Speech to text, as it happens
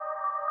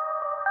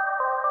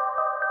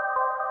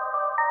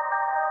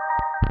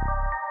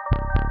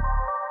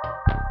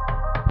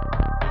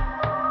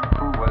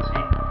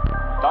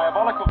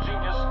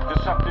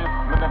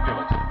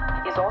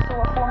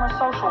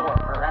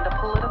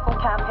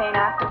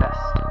main activist.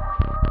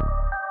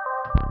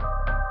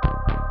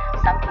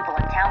 Some people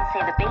in town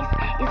say the base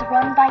is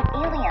run by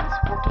aliens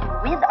working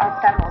with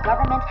our federal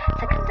government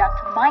to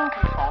conduct mind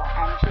control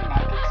and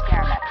genetic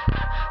experiments.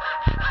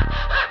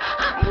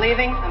 I'm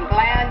leaving. I'm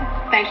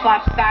glad. Thanks a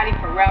lot, society,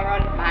 for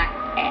railroading my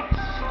ass.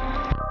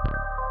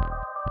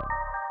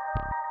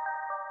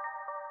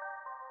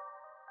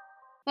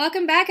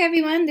 Welcome back,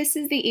 everyone. This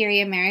is the Eerie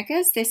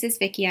Americas. This is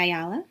Vicky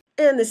Ayala.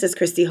 And this is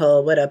Christy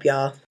Hull. What up,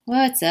 y'all?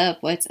 What's up?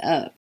 What's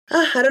up?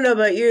 I don't know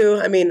about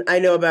you. I mean, I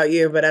know about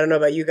you, but I don't know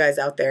about you guys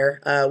out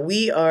there.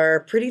 We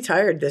are pretty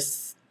tired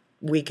this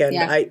weekend.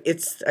 Yeah.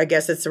 I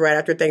guess it's right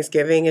after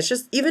Thanksgiving. It's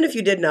just, even if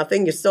you did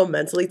nothing, you're still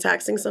mentally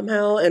taxing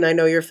somehow. And I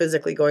know you're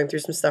physically going through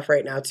some stuff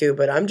right now too,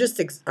 but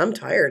I'm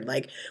tired.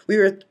 Like,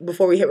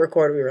 before we hit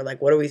record, we were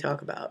like, what do we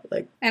talk about?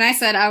 And I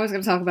said I was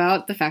going to talk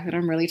about the fact that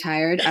I'm really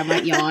tired. I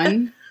might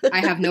yawn.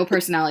 I have no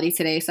personality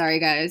today. Sorry,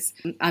 guys.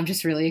 I'm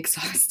just really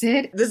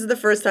exhausted. This is the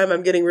first time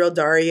I'm getting real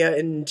Daria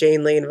and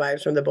Jane Lane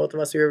vibes from the both of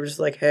us. We were just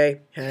like, hey.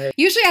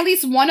 Usually at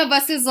least one of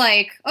us is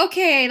like,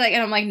 okay.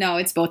 And I'm like, no,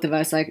 it's both of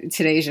us. Like,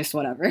 today's just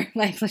whatever.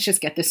 Like, let's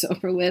just get this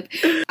over with.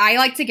 I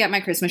like to get my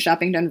Christmas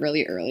shopping done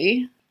really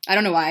early. I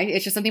don't know why.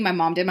 It's just something my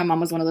mom did. My mom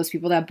was one of those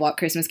people that bought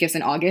Christmas gifts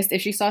in August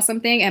if she saw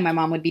something, and my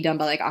mom would be done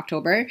by like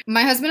October.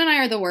 My husband and I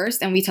are the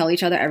worst, and we tell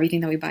each other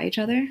everything that we buy each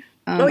other.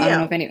 I don't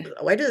know if any,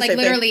 I do the like same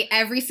literally thing.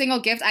 Every single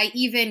gift. I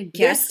even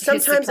guessed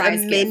There's sometimes his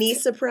surprise a mini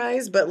gift.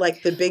 surprise, but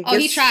like the big gifts,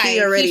 he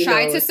tried. He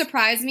tried knows. to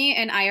surprise me,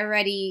 and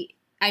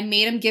I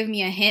made him give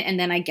me a hint, and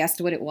then I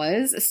guessed what it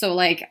was. So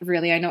like,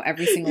 really, I know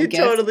every single gift.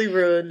 You totally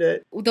ruined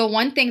it. The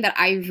one thing that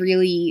I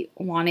really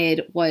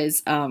wanted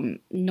was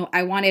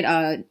I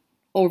wanted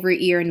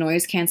over-ear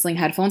noise canceling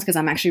headphones because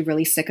I'm actually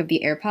really sick of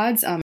the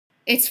AirPods.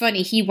 It's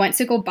funny. He went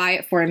to go buy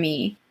it for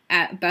me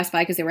at Best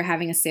Buy because they were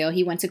having a sale.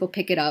 He went to go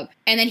pick it up,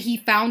 and then he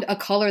found a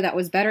color that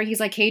was better. He's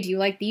like, hey, do you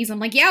like these? I'm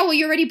like, yeah, well,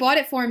 you already bought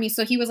it for me.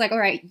 So he was like, all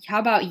right, how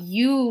about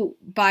you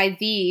buy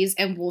these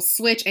and we'll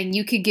switch, and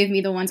you could give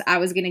me the ones I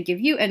was going to give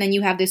you, and then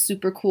you have this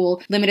super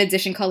cool limited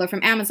edition color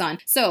from Amazon.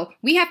 So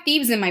we have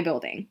thieves in my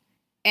building.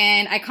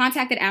 And I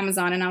contacted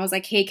Amazon and I was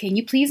like, hey, can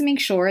you please make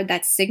sure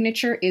that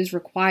signature is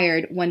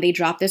required when they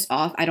drop this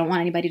off? I don't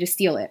want anybody to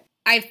steal it.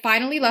 I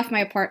finally left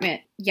my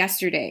apartment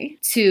yesterday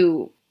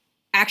to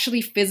actually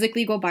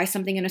physically go buy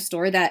something in a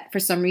store that for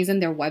some reason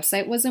their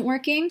website wasn't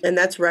working. And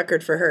that's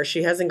record for her.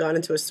 She hasn't gone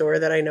into a store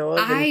that I know of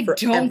in forever.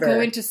 Don't go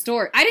into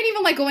stores. I didn't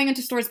even like going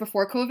into stores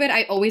before COVID.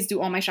 I always do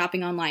all my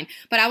shopping online.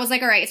 But I was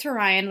like, all right, it's for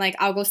Ryan. Like,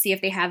 I'll go see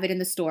if they have it in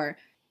the store.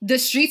 The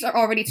streets are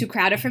already too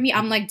crowded for me.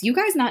 I'm like, do you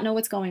guys not know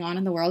what's going on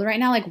in the world right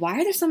now? Like, why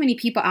are there so many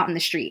people out in the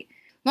street?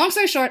 Long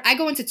story short, I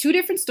go into 2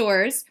 different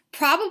stores,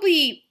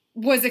 probably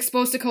was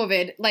exposed to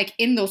COVID, like,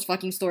 in those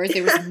fucking stores.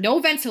 There was no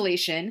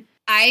ventilation.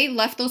 I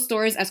left those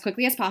stores as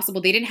quickly as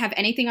possible. They didn't have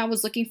anything I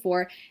was looking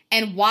for.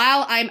 And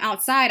while I'm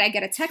outside, I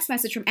get a text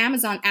message from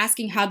Amazon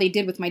asking how they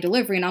did with my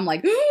delivery. And I'm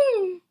like,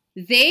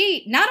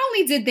 they, not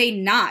only did they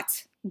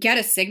not get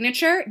a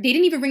signature, they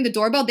didn't even ring the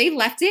doorbell. They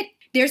left it.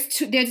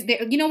 There's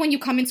you know when you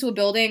come into a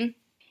building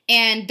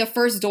and the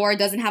first door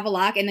doesn't have a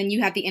lock and then you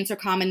have the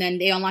intercom and then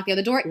they unlock the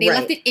other door? They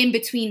left it in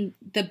between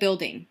the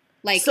building.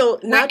 Like, so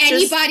where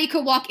anybody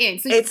could walk in.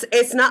 So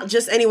it's not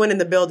just anyone in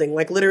the building.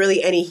 Like,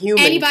 literally any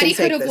human anybody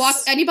can could have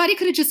walked. Anybody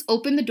could have just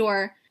opened the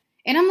door.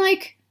 And I'm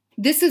like,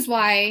 this is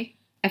why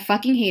I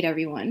fucking hate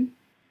everyone.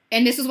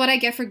 And this is what I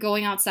get for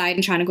going outside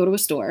and trying to go to a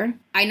store.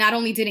 I not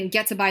only didn't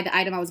get to buy the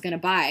item I was going to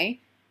buy,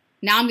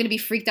 now I'm going to be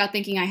freaked out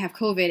thinking I have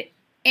COVID.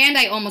 And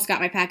I almost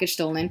got my package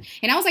stolen.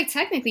 And I was like,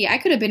 technically, I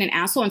could have been an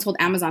asshole and told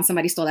Amazon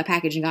somebody stole that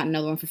package and got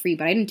another one for free.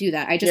 But I didn't do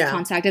that. I just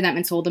contacted them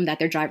and told them that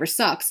their driver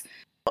sucks.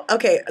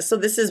 Okay, so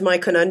this is my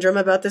conundrum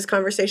about this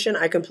conversation.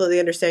 I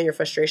completely understand your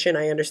frustration.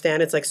 I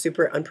understand it's like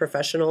super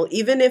unprofessional.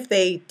 Even if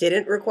they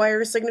didn't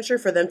require a signature,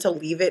 for them to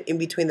leave it in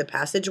between the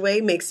passageway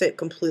makes it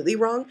completely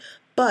wrong.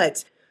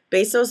 But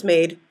Bezos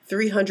made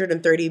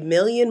 $330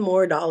 million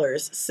more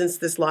since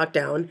this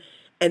lockdown.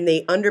 And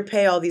they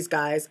underpay all these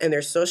guys, and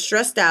they're so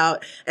stressed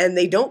out, and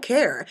they don't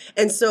care.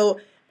 And so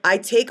I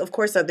take, of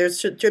course, that there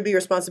should be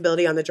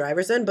responsibility on the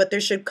driver's end, but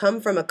there should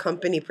come from a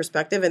company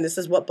perspective, and this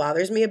is what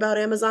bothers me about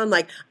Amazon.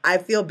 Like, I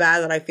feel bad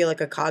that I feel like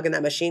a cog in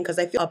that machine because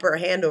I feel upper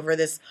hand over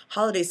this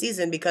holiday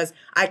season because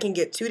I can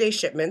get 2-day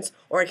shipments,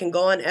 or I can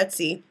go on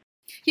Etsy.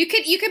 You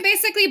can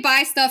basically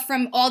buy stuff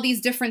from all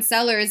these different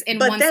sellers in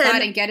one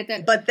spot and get it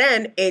then. But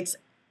then it's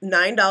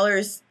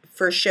 $9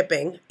 for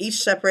shipping,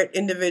 each separate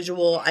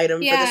individual item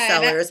for the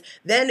sellers.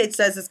 Then it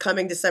says it's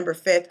coming December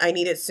 5th. I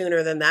need it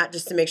sooner than that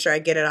just to make sure I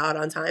get it out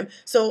on time.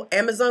 So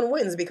Amazon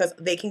wins because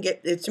they can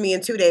get it to me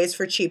in 2 days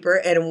for cheaper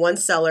and in one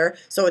seller.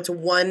 So it's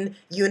one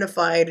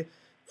unified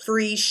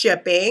free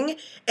shipping,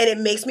 and it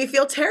makes me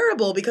feel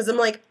terrible because I'm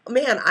like,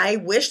 man, I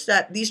wish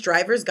that these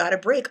drivers got a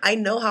break. I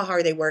know how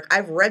hard they work.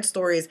 I've read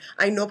stories.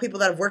 I know people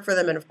that have worked for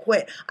them and have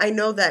quit. I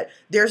know that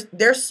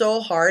they're so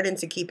hard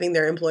into keeping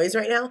their employees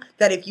right now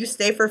that if you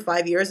stay for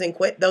 5 years and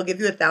quit, they'll give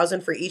you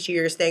 $1,000 for each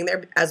year you're staying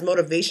there as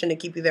motivation to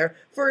keep you there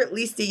for at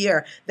least a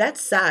year. That's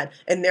sad,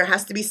 and there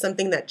has to be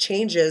something that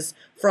changes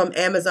from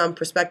Amazon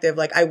perspective.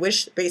 Like, I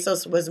wish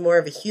Bezos was more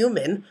of a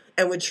human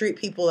and would treat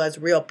people as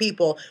real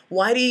people.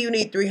 Why do you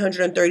need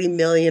 $330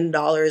 million in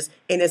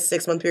a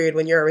 6-month period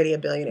when you're already a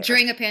billionaire?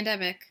 During a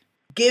pandemic.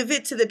 Give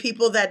it to the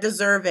people that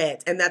deserve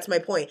it. And that's my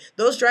point.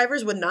 Those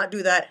drivers would not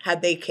do that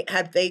had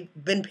they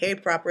been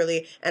paid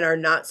properly and are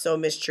not so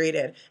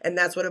mistreated. And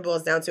that's what it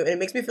boils down to. And it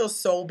makes me feel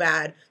so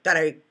bad that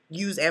I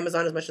use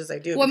Amazon as much as I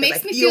do. What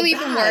makes me feel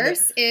even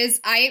worse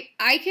is I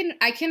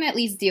can at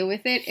least deal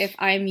with it if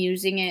I'm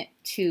using it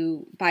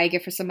to buy a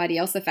gift for somebody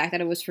else. The fact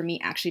that it was for me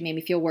actually made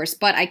me feel worse.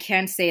 But I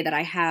can say that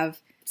I have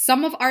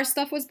some of our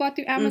stuff was bought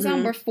through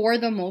Amazon, but for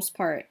the most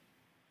part,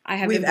 I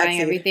have been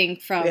buying everything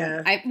from.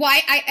 Yeah.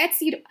 I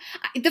Etsy'd.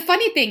 The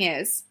funny thing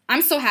is,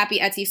 I'm so happy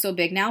Etsy's so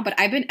big now, but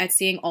I've been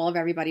Etsying all of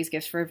everybody's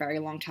gifts for a very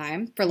long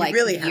time, for like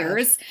really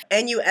years. Have.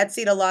 And you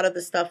Etsy'd a lot of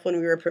the stuff when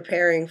we were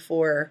preparing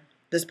for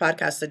this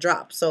podcast to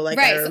drop. So like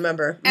I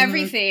remember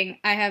everything.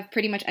 I have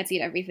pretty much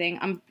Etsy'd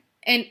everything.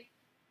 And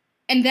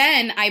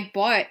then I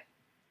bought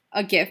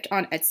a gift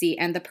on Etsy,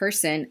 and the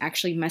person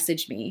actually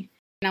messaged me.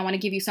 And I want to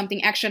give you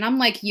something extra. And I'm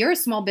like, you're a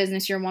small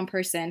business. You're one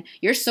person.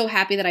 You're so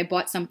happy that I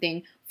bought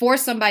something for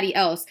somebody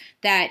else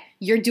that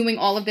you're doing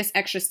all of this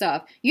extra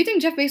stuff. You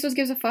think Jeff Bezos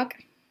gives a fuck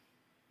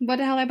what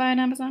the hell I buy on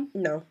Amazon?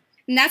 No.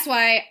 And that's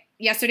why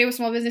yesterday was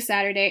Small Business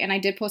Saturday, and I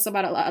did post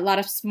about a lot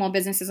of small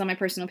businesses on my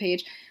personal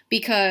page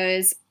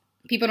because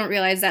people don't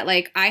realize that,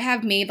 like, I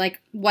have made, like,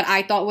 what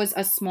I thought was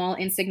a small,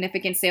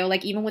 insignificant sale.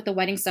 Like, even with the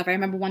wedding stuff, I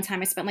remember one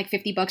time I spent, like,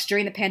 $50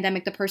 during the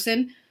pandemic. The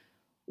person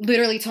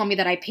literally told me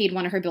that I paid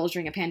one of her bills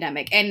during a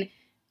pandemic. And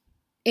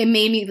it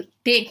made me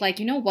think, like,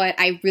 you know what?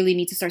 I really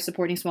need to start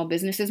supporting small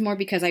businesses more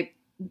because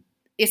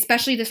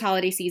especially this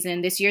holiday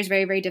season, this year is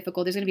very, very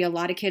difficult. There's going to be a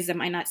lot of kids that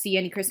might not see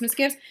any Christmas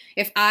gifts.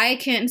 If I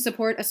can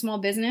support a small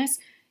business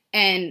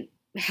and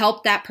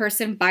help that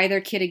person buy their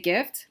kid a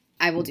gift,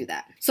 I will do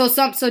that. So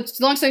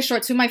long story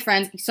short, to my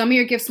friends, some of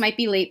your gifts might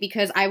be late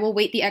because I will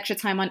wait the extra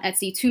time on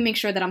Etsy to make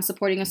sure that I'm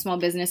supporting a small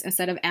business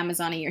instead of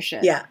Amazoning your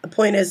shit. Yeah, the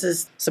point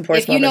is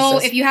support small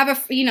business. If you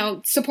have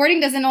supporting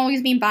doesn't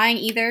always mean buying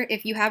either.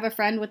 If you have a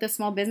friend with a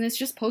small business,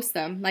 just post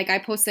them. Like, I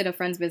posted a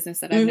friend's business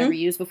that I've never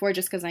used before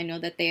just because I know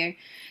that they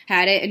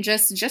had it, and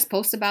just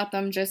post about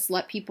them. Just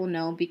let people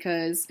know,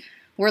 because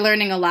we're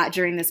learning a lot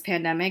during this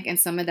pandemic, and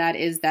some of that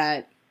is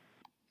that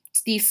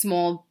these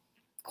small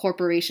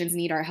corporations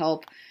need our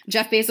help.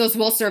 Jeff Bezos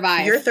will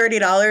survive. Your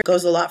 $30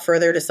 goes a lot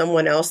further to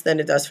someone else than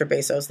it does for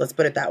Bezos. Let's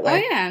put it that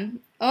way.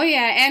 Oh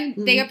yeah. And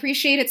they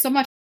appreciate it so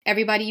much.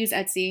 Everybody use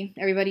Etsy.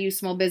 Everybody use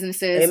small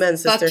businesses. Amen,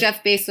 sister. Fuck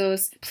Jeff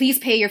Bezos. Please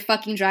pay your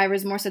fucking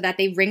drivers more so that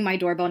they ring my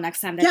doorbell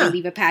next time that they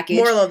leave a package.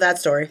 Moral of that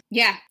story.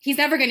 Yeah. He's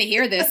never going to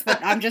hear this, but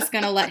I'm just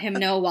going to let him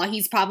know while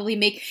he's probably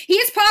made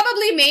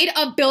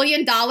 $1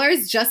 billion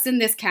just in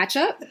this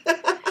catch-up.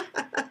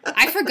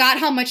 I forgot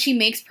how much he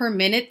makes per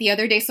minute. The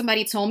other day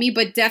somebody told me,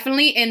 but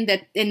definitely in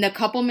the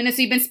couple minutes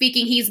we've been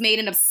speaking, he's made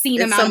an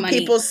obscene amount of money. It's some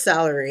people's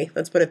salary.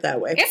 Let's put it that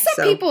way. It's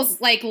some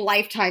people's, like,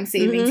 lifetime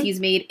savings he's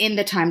made in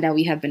the time that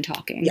we have been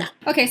talking. Yeah.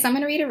 Okay, so I'm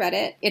going to read a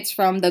Reddit. It's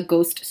from the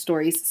Ghost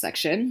Stories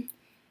section.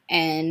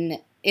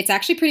 And it's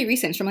actually pretty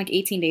recent. It's from, like,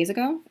 18 days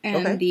ago.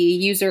 And the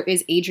user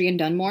is Adrian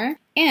Dunmore.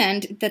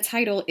 And the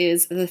title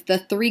is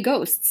The Three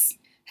Ghosts.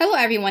 Hello,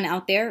 everyone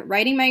out there.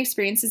 Writing my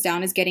experiences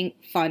down is getting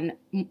fun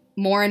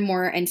more and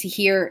more, and to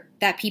hear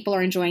that people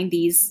are enjoying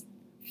these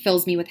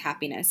fills me with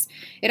happiness.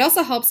 It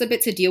also helps a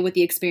bit to deal with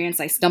the experience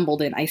I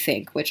stumbled in, I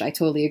think, which I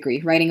totally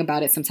agree. Writing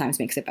about it sometimes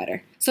makes it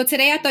better. So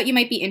today I thought you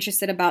might be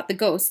interested about the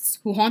ghosts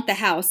who haunt the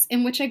house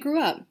in which I grew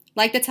up.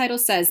 Like the title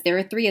says, there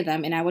are 3 of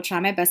them, and I will try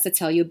my best to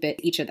tell you a bit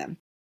each of them,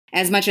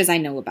 as much as I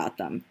know about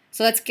them.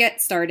 So let's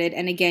get started.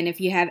 And again,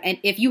 if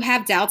you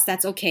have doubts,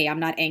 that's okay. I'm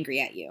not angry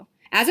at you.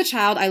 As a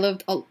child, I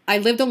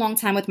lived a long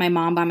time with my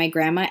mom by my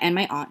grandma and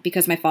my aunt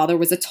because my father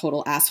was a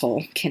total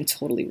asshole. Can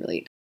totally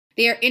relate.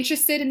 They are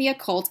interested in the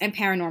occult and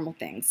paranormal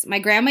things. My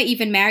grandma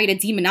even married a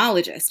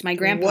demonologist. My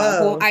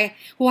grandpa,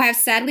 who I have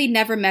sadly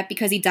never met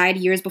because he died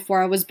years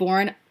before I was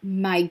born.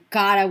 My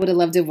God, I would have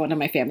loved if one of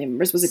my family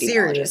members was a demonologist.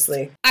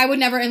 Seriously. I would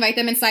never invite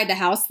them inside the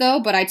house, though,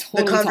 but I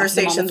totally the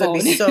conversations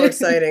would be so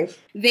exciting.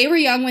 They were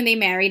young when they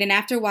married, and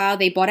after a while,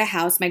 they bought a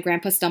house my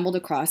grandpa stumbled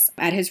across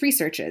at his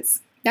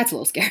researches. That's a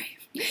little scary.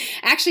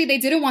 Actually, they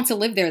didn't want to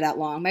live there that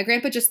long. My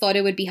grandpa just thought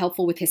it would be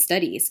helpful with his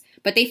studies,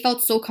 but they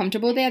felt so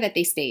comfortable there that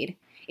they stayed.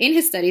 In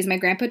his studies, my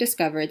grandpa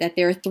discovered that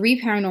there are 3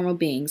 paranormal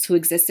beings who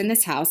exist in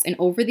this house, and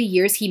over the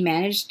years, he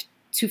managed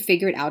to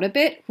figure it out a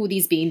bit who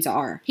these beings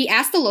are. He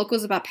asked the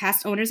locals about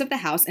past owners of the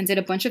house and did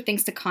a bunch of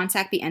things to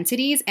contact the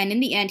entities, and in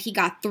the end, he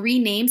got 3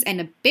 names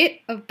and a bit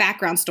of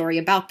background story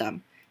about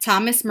them: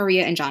 Thomas,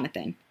 Maria, and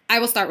Jonathan. I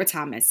will start with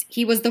Thomas.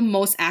 He was the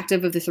most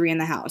active of the three in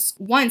the house.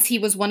 Once, he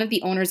was one of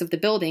the owners of the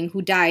building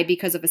who died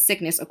because of a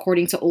sickness,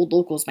 according to old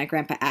locals my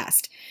grandpa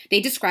asked.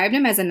 They described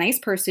him as a nice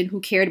person who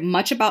cared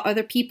much about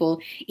other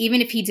people, even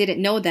if he didn't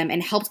know them,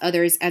 and helped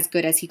others as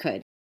good as he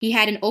could. He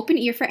had an open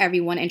ear for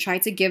everyone and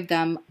tried to give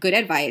them good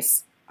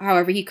advice,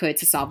 however he could,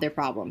 to solve their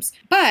problems.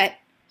 But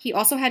he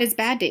also had his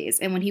bad days,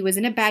 and when he was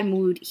in a bad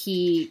mood,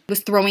 he was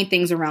throwing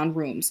things around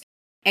rooms.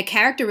 A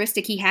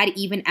characteristic he had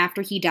even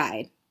after he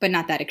died, but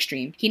not that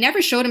extreme. He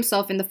never showed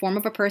himself in the form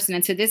of a person,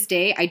 and to this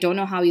day, I don't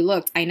know how he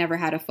looked. I never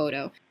had a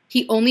photo.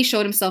 He only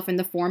showed himself in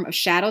the form of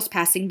shadows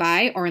passing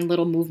by or in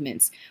little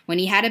movements. When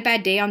he had a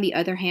bad day, on the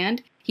other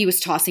hand, he was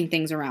tossing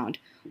things around.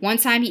 One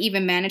time, he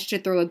even managed to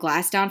throw a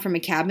glass down from a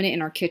cabinet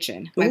in our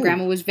kitchen. My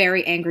grandma was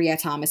very angry at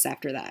Thomas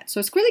after that.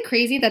 So it's really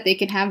crazy that they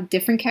can have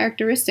different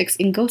characteristics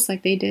in ghosts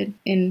like they did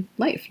in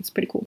life. It's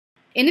pretty cool.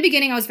 In the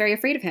beginning, I was very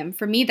afraid of him.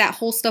 For me, that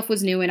whole stuff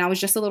was new and I was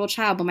just a little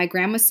child, but my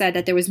grandma said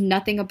that there was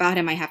nothing about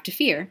him I have to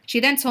fear. She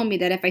then told me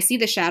that if I see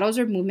the shadows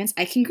or movements,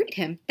 I can greet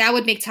him. That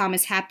would make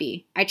Thomas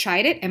happy. I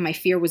tried it and my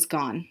fear was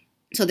gone.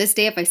 So this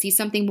day, if I see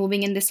something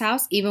moving in this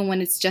house, even when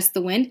it's just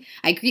the wind,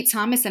 I greet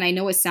Thomas, and I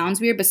know it sounds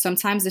weird, but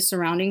sometimes the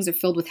surroundings are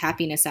filled with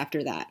happiness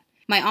after that.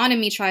 My aunt and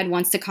me tried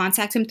once to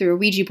contact him through a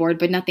Ouija board,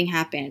 but nothing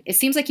happened. It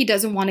seems like he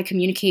doesn't want to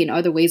communicate in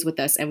other ways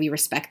with us, and we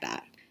respect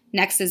that.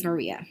 Next is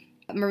Maria.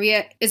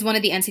 Maria is one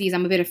of the entities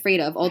I'm a bit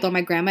afraid of, although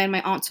my grandma and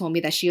my aunt told me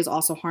that she is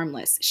also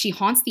harmless. She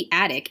haunts the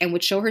attic and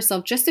would show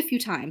herself just a few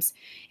times.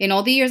 In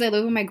all the years I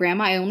lived with my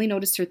grandma, I only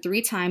noticed her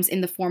 3 times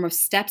in the form of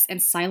steps and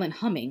silent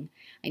humming.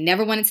 I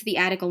never went into the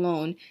attic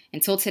alone.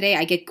 Until today,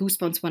 I get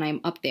goosebumps when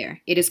I'm up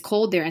there. It is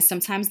cold there, and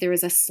sometimes there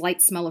is a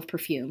slight smell of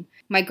perfume.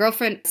 My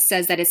girlfriend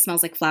says that it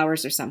smells like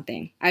flowers or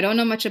something. I don't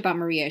know much about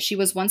Maria. She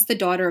was once the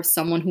daughter of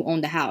someone who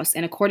owned the house,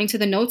 and according to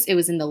the notes, it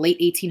was in the late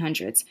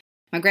 1800s.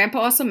 My grandpa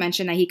also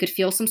mentioned that he could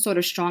feel some sort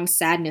of strong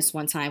sadness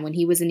one time when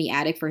he was in the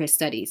attic for his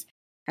studies.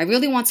 I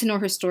really want to know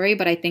her story,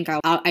 but I think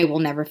I will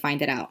never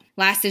find it out.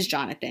 Last is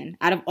Jonathan.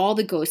 Out of all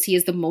the ghosts, he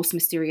is the most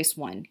mysterious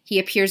one. He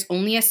appears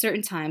only at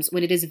certain times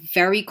when it is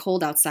very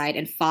cold outside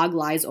and fog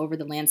lies over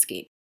the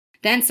landscape.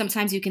 Then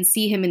sometimes you can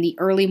see him in the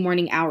early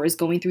morning hours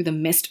going through the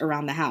mist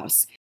around the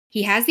house.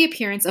 He has the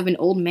appearance of an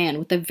old man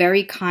with a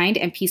very kind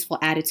and peaceful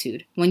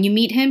attitude. When you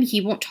meet him,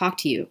 he won't talk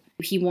to you.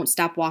 He won't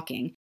stop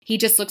walking. He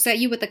just looks at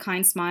you with a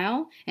kind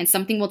smile, and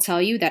something will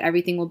tell you that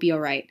everything will be all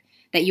right,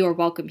 that you are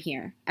welcome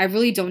here. I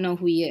really don't know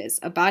who he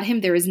is. About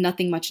him, there is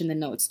nothing much in the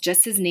notes,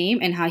 just his name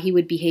and how he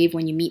would behave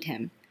when you meet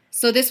him.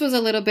 So this was a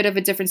little bit of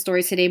a different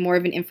story today, more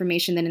of an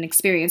information than an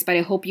experience, but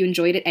I hope you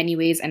enjoyed it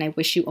anyways, and I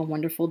wish you a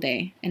wonderful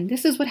day. And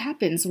this is what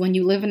happens when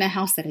you live in a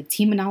house that a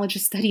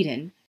demonologist studied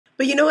in.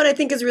 But you know what I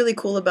think is really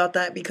cool about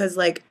that? Because,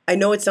 like, I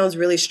know it sounds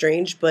really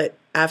strange, but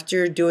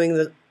after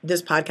doing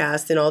this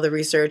podcast and all the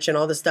research and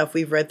all the stuff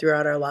we've read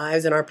throughout our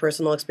lives and our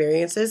personal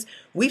experiences,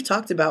 we've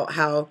talked about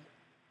how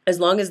as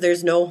long as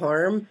there's no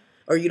harm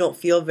or you don't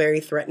feel very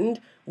threatened,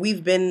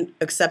 we've been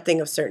accepting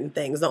of certain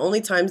things. The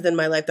only times in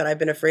my life that I've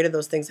been afraid of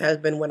those things has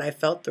been when I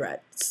felt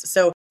threats.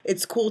 So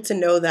it's cool to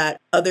know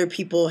that other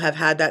people have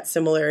had that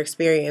similar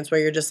experience where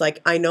you're just like,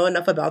 I know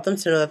enough about them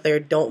to know that they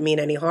don't mean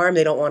any harm.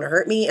 They don't want to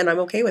hurt me. And I'm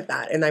okay with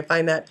that. And I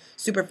find that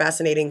super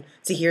fascinating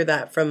to hear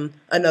that from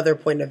another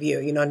point of view,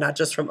 you know, not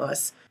just from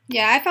us.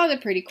 Yeah, I found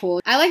it pretty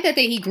cool. I like that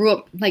he grew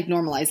up like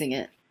normalizing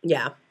it.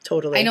 Yeah,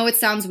 totally. I know it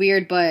sounds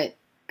weird, but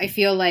I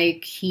feel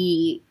like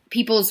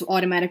people's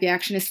automatic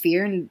reaction is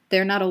fear, and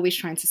they're not always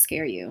trying to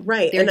scare you.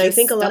 Right. And I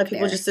think a lot of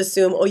people just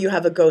assume, oh, you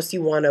have a ghost,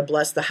 you want to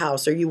bless the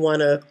house, or you want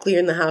to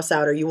clear the house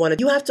out, or you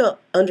have to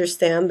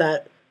understand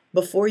that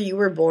before you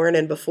were born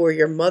and before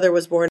your mother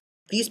was born,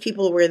 these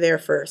people were there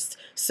first.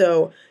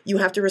 So you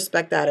have to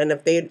respect that. And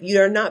if you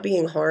are not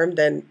being harmed,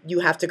 then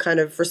you have to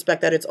kind of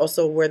respect that it's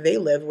also where they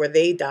live, where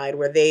they died,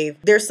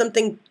 there's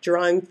something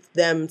drawing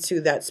them to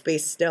that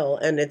space still.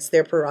 And it's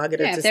their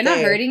prerogative to stay. If they're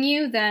not hurting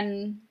you,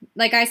 then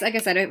like I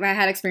said, I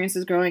had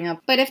experiences growing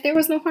up. But if there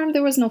was no harm,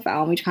 there was no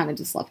foul. And we kind of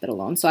just left it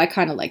alone. So I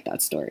kind of like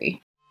that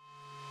story.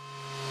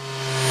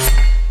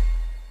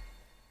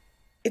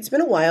 It's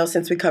been a while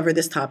since we covered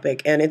this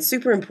topic, and it's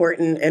super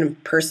important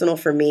and personal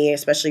for me,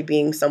 especially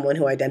being someone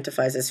who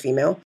identifies as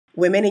female.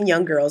 Women and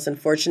young girls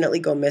unfortunately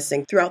go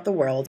missing throughout the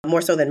world, more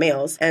so than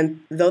males.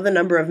 And though the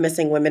number of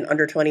missing women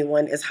under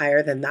 21 is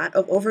higher than that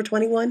of over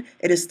 21,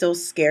 it is still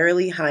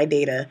scarily high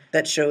data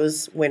that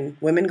shows when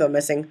women go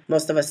missing,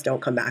 most of us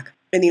don't come back.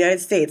 In the United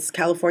States,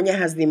 California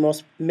has the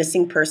most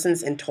missing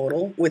persons in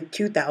total, with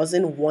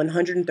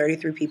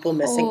 2,133 people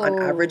missing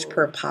on average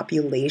per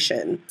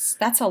population.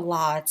 That's a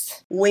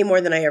lot. Way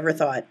more than I ever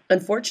thought.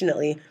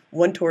 Unfortunately,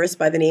 one tourist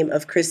by the name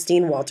of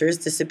Christine Walters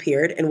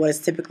disappeared in what is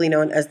typically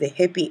known as the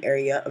hippie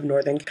area of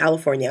Northern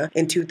California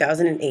in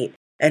 2008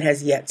 and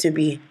has yet to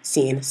be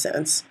seen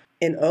since.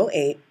 In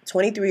 2008,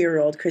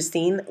 23-year-old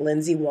Christine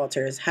Lindsay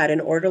Walters had an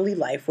orderly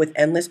life with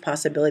endless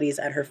possibilities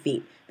at her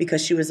feet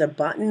because she was a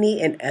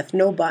botany and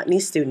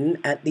ethnobotany student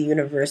at the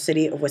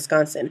University of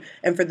Wisconsin.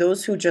 And for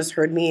those who just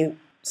heard me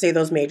say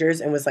those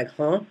majors and was like,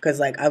 huh? Because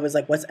like I was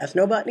like, what's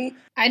ethnobotany?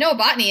 I know what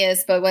botany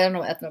is, but I don't know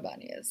what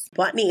ethnobotany is.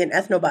 Botany and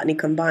ethnobotany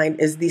combined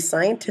is the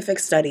scientific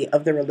study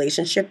of the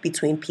relationship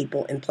between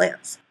people and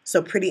plants.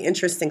 So pretty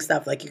interesting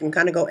stuff. Like you can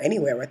kind of go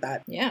anywhere with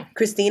that. Yeah.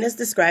 Christine is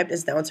described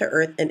as down to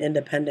earth and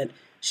independent.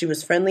 She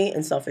was friendly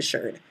and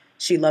self-assured.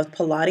 She loved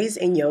Pilates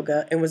and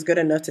yoga and was good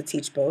enough to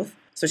teach both.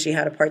 So she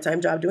had a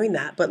part-time job doing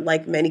that. But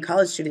like many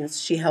college students,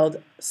 she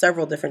held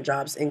several different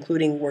jobs,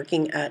 including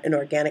working at an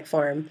organic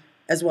farm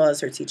as well as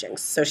her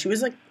teachings. So she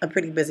was like a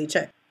pretty busy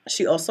chick.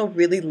 She also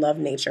really loved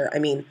nature. I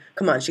mean,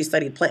 come on, she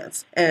studied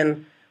plants.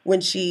 And when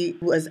she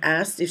was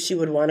asked if she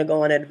would want to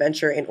go on an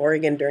adventure in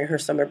Oregon during her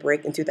summer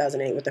break in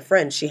 2008 with a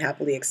friend, she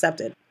happily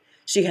accepted.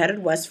 She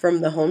headed west from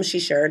the home she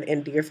shared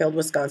in Deerfield,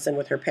 Wisconsin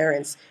with her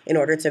parents in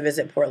order to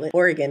visit Portland,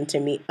 Oregon to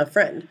meet a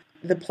friend.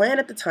 The plan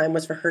at the time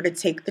was for her to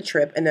take the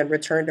trip and then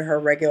return to her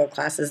regular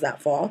classes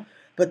that fall.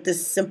 But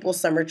this simple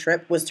summer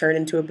trip was turned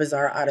into a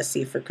bizarre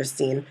odyssey for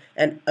Christine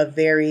and a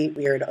very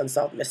weird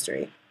unsolved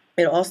mystery.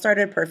 It all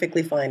started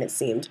perfectly fine, it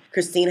seemed.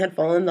 Christine had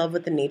fallen in love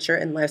with the nature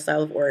and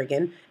lifestyle of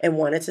Oregon and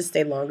wanted to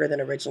stay longer than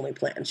originally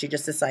planned. She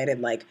just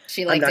decided, like,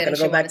 I'm not going to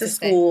go back to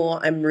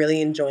school. I'm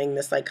really enjoying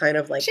this, like, kind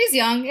of like... She's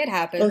young. It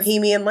happens.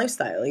 Bohemian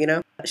lifestyle, you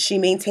know? She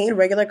maintained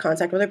regular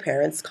contact with her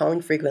parents,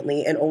 calling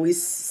frequently, and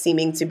always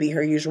seeming to be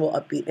her usual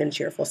upbeat and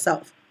cheerful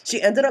self.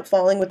 She ended up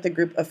falling with a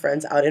group of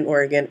friends out in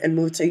Oregon and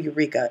moved to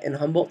Eureka in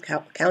Humboldt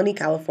County,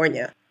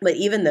 California. But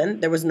even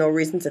then, there was no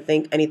reason to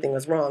think anything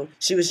was wrong.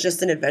 She was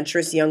just an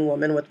adventurous young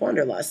woman with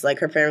wanderlust. Like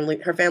her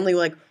family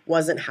like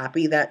wasn't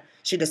happy that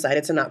she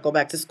decided to not go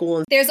back to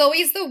school. There's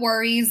always the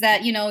worries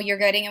that, you know, you're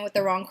getting in with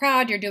the wrong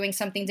crowd, you're doing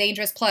something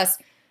dangerous. Plus,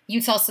 you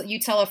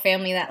tell a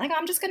family that, like,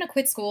 I'm just going to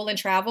quit school and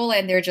travel,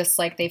 and they're just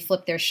like, they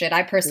flip their shit.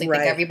 I personally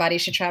think everybody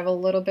should travel a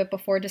little bit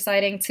before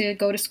deciding to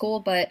go to school,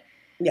 but...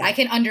 Yeah. I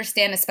can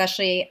understand,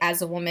 especially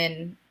as a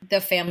woman,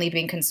 the family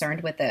being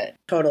concerned with it.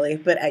 Totally.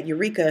 But at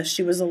Eureka,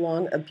 she was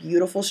along a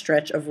beautiful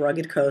stretch of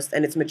rugged coast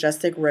and its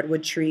majestic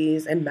redwood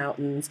trees and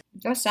mountains.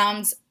 That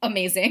sounds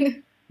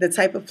amazing. The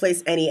type of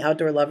place any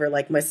outdoor lover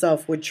like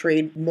myself would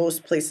trade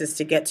most places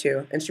to get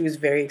to, and she was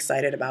very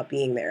excited about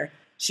being there.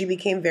 She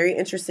became very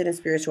interested in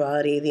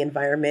spirituality, the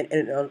environment,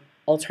 and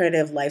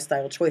alternative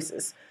lifestyle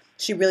choices.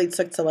 She really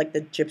took to like the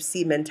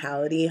gypsy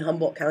mentality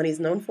Humboldt County is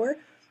known for.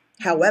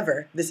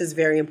 However, this is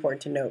very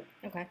important to note.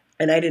 Okay.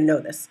 And I didn't know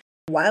this.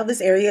 While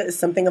this area is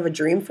something of a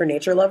dream for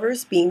nature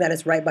lovers, being that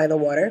it's right by the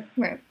water,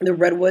 the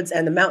redwoods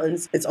and the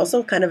mountains, it's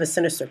also kind of a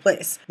sinister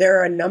place. There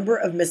are a number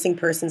of missing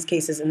persons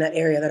cases in that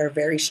area that are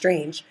very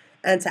strange.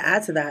 And to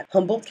add to that,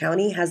 Humboldt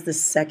County has the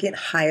second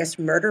highest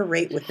murder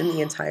rate within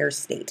the entire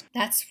state.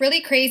 That's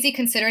really crazy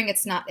considering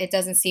it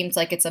doesn't seem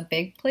like it's a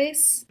big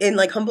place. And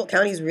like Humboldt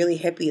County is really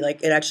hippie.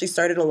 Like it actually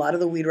started a lot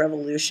of the weed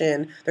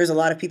revolution. There's a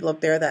lot of people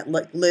up there that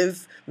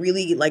live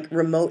really like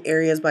remote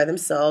areas by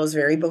themselves,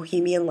 very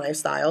bohemian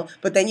lifestyle.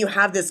 But then you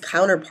have this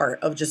counterpart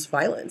of just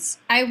violence.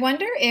 I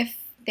wonder if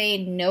they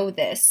know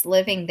this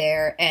living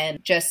there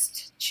and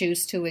just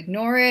choose to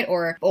ignore it,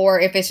 or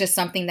if it's just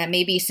something that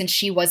maybe since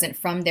she wasn't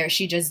from there,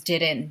 she just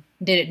didn't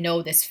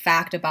know this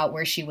fact about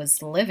where she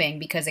was living,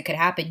 because it could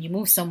happen. You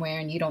move somewhere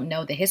and you don't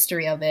know the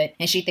history of it,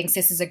 and she thinks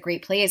this is a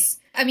great place.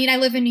 I mean, I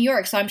live in New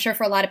York, so I'm sure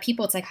for a lot of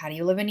people it's like, how do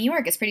you live in New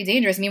York? It's pretty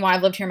dangerous. Meanwhile,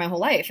 I've lived here my whole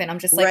life, and I'm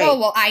just like, oh,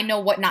 well, I know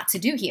what not to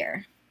do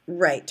here.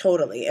 Right,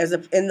 totally.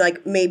 And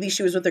like maybe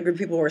she was with a group of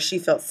people where she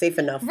felt safe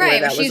enough. Right,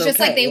 where that she's was just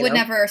okay, like, they would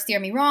never steer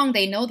me wrong.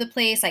 They know the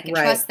place. I can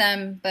trust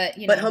them. But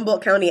you know. But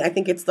Humboldt County, I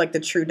think it's like the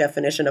true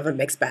definition of a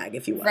mixed bag,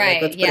 if you will.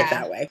 Right, like, let's put it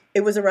that way.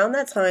 It was around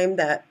that time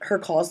that her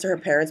calls to her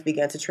parents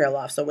began to trail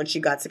off. So when she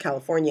got to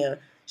California,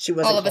 she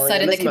wasn't all of a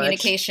sudden the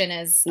communication much.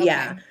 Is okay.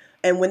 Yeah.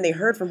 And when they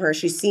heard from her,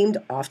 she seemed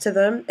off to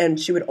them, and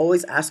she would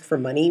always ask for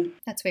money.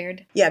 That's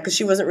weird. Yeah, because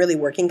she wasn't really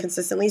working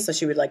consistently, so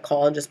she would like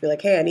call and just be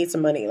like, hey, I need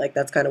some money. Like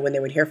that's kind of when they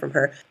would hear from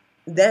her.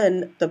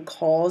 Then the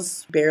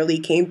calls barely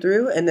came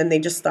through, and then they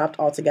just stopped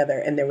altogether,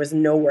 and there was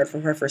no word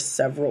from her for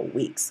several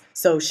weeks.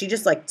 So she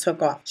just like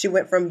took off. She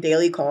went from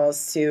daily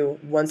calls to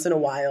once in a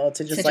while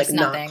to just like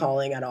not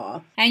calling at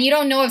all. And you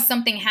don't know if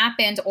something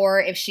happened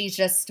or if she's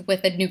just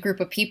with a new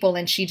group of people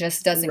and she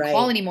just doesn't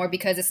call anymore,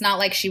 because it's not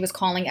like she was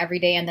calling every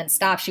day and then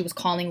stopped. She was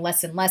calling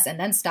less and less and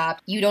then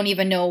stopped. You don't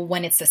even know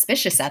when it's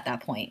suspicious at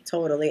that point.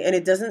 Totally. And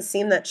it doesn't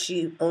seem that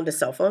she owned a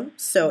cell phone.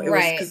 So it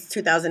was because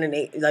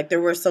 2008, like there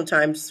were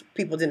sometimes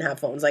people didn't have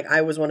phones. Like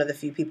I was one of the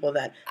few people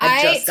that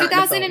had just gotten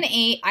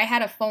 2008, I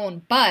had a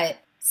phone, but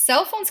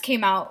cell phones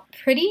came out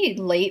pretty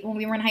late when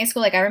we were in high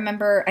school. Like I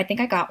remember, I think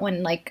I got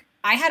one, like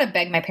I had to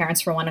beg my parents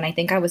for one, and I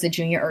think I was a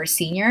junior or a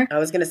senior. I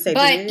was going to say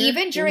but junior.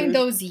 Even during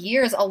those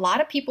years, a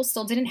lot of people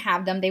still didn't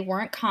have them. They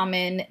weren't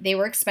common. They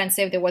were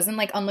expensive. There wasn't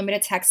like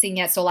unlimited texting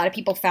yet. So a lot of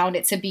people found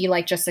it to be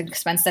like just an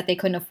expense that they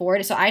couldn't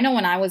afford. So I know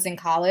when I was in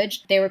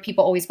college, there were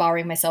people always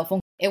borrowing my cell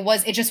phone.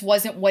 It just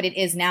wasn't what it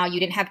is now. You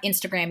didn't have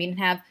Instagram.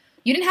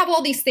 You didn't have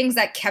all these things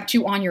that kept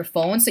you on your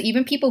phone. So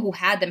even people who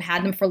had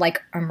them for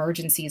like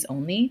emergencies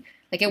only.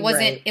 Like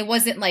it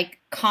wasn't like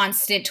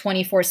constant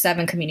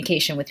 24/7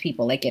 communication with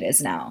people like it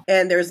is now.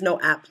 And there's no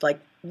app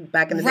like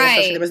back in the day, Right.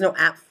 especially there was no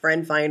app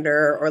Friend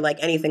Finder or like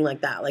anything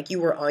like that. Like you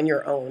were on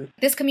your own.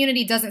 This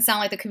community doesn't sound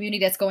like the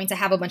community that's going to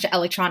have a bunch of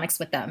electronics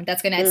with them.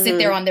 That's going to sit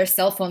there on their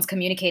cell phones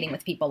communicating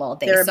with people all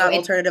day. They're about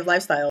alternative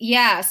lifestyle.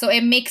 Yeah, so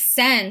it makes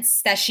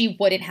sense that she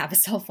wouldn't have a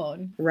cell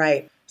phone.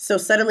 Right. So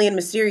suddenly and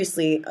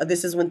mysteriously,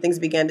 this is when things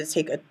began to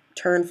take a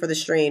turn for the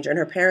strange, and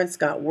her parents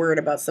got word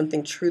about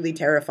something truly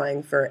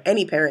terrifying for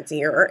any parent to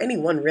hear, or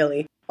anyone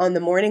really. On the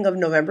morning of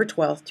November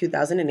 12th,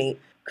 2008,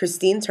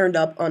 Christine turned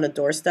up on a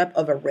doorstep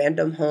of a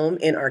random home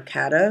in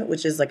Arcata,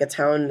 which is like a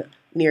town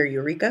near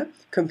Eureka,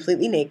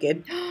 completely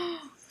naked,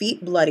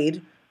 feet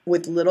bloodied,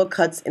 with little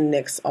cuts and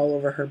nicks all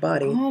over her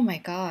body. Oh my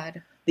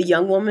God. The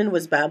young woman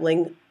was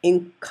babbling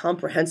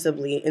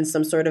incomprehensibly in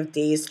some sort of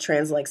dazed,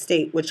 trance-like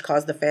state, which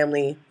caused the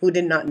family, who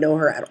did not know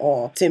her at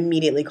all, to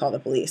immediately call the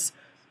police.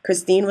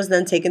 Christine was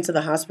then taken to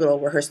the hospital,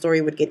 where her story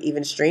would get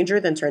even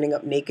stranger than turning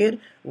up naked,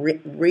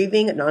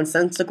 raving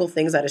nonsensical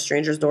things at a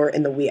stranger's door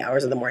in the wee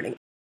hours of the morning.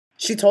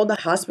 She told the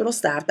hospital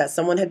staff that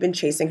someone had been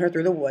chasing her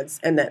through the woods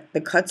and that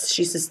the cuts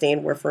she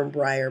sustained were from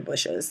briar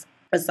bushes.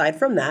 Aside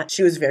from that,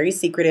 she was very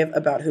secretive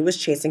about who was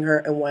chasing her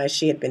and why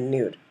she had been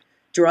nude.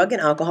 Drug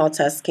and alcohol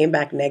tests came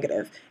back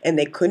negative, and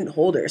they couldn't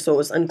hold her, so it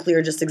was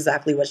unclear just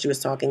exactly what she was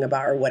talking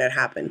about or what had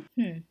happened.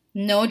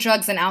 No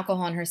drugs and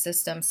alcohol in her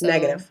system. So.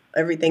 Negative.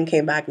 Everything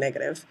came back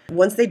negative.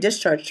 Once they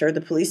discharged her,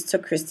 the police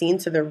took Christine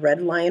to the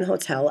Red Lion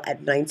Hotel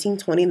at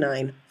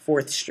 1929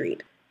 4th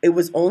Street. It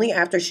was only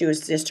after she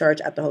was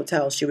discharged at the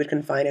hotel she would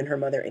confide in her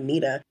mother,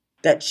 Anita,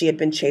 that she had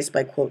been chased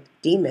by, quote,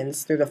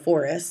 demons through the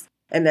forest,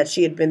 and that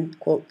she had been,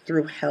 quote,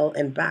 through hell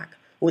and back,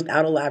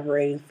 without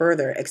elaborating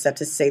further, except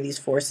to say these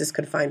forces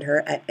could find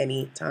her at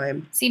any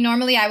time. See,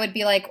 normally I would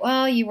be like,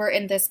 well, you were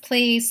in this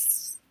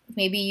place,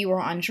 maybe you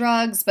were on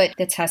drugs, but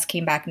the test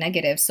came back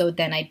negative. So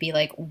then I'd be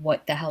like,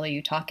 what the hell are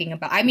you talking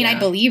about? I mean, I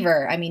believe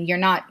her. I mean, you're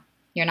not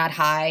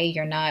high,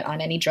 you're not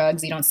on any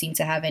drugs, you don't seem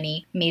to have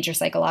any major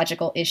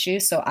psychological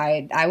issues. So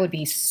I would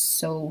be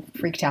so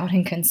freaked out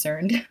and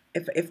concerned.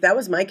 If that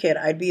was my kid,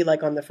 I'd be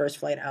like on the first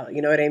flight out.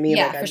 You know what I mean?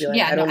 Yeah, like I'd be like,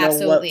 yeah, I don't no, know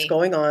absolutely. what's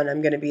going on.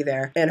 I'm going to be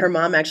there. And her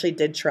mom actually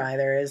did try.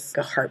 There is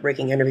a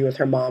heartbreaking interview with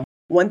her mom.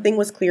 One thing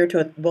was clear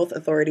to both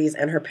authorities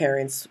and her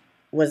parents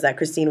was that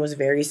Christine was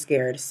very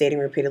scared, stating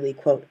repeatedly,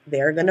 quote,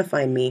 "They're going to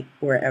find me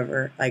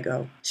wherever I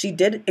go." She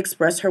did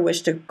express her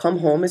wish to come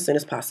home as soon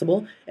as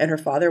possible, and her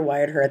father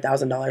wired her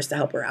 $1,000 to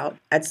help her out.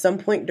 At some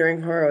point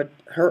during her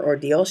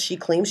ordeal, she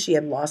claimed she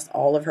had lost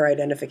all of her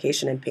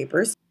identification and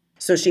papers,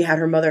 so she had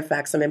her mother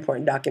fax some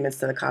important documents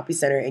to the copy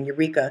center in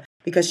Eureka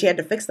because she had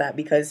to fix that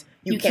because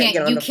you can't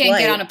get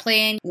on a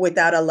plane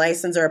without a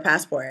license or a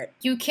passport.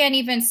 You can't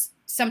even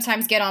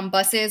sometimes get on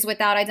buses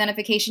without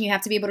identification. You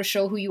have to be able to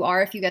show who you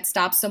are if you get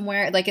stopped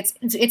somewhere. Like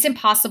it's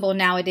impossible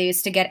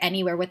nowadays to get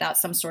anywhere without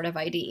some sort of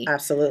ID.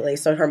 Absolutely.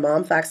 So her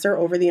mom faxed her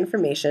over the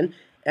information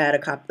at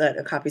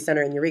a copy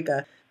center in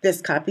Eureka.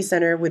 This copy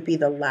center would be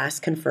the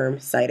last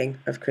confirmed sighting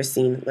of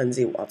Christine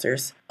Lindsay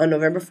Walters. On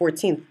November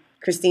 14th,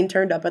 Christine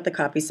turned up at the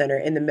copy center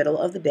in the middle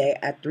of the day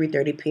at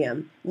 3:30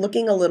 p.m.,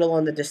 looking a little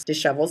on the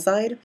disheveled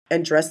side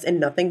and dressed in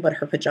nothing but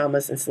her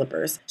pajamas and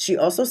slippers. She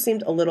also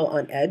seemed a little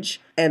on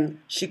edge, and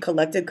she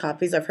collected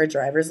copies of her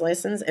driver's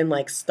license and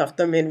stuffed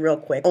them in real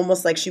quick,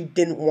 almost like she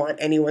didn't want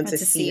anyone to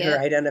see her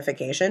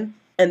identification.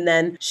 And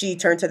then she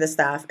turned to the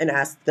staff and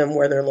asked them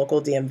where their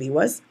local DMV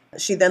was.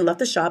 She then left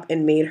the shop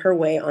and made her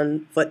way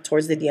on foot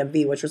towards the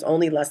DMV, which was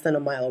only less than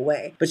a mile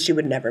away, but she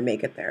would never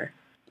make it there.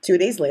 2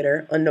 days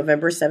later, on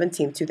November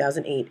 17,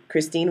 2008,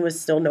 Christine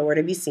was still nowhere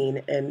to be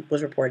seen and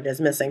was reported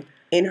as missing.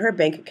 In her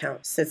bank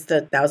account sits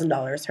the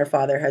 $1,000 her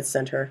father had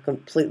sent her,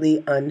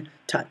 completely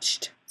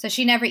untouched. So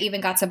she never even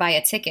got to buy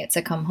a ticket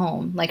to come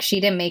home. Like, she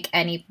didn't make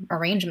any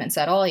arrangements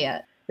at all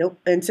yet. Nope.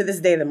 And to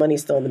this day, the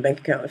money's still in the bank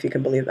account, if you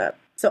can believe that.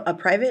 So a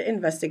private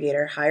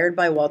investigator hired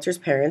by Walter's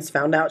parents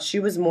found out she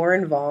was more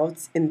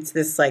involved in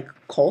this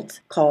cult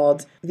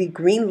called the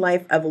Green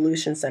Life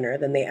Evolution Center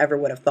than they ever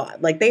would have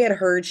thought. Like, they had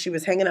heard she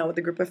was hanging out with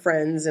a group of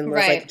friends and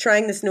was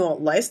trying this new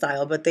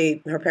lifestyle, but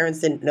her parents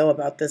didn't know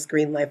about this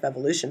Green Life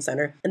Evolution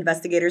Center.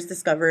 Investigators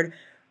discovered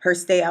her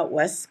stay out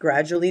west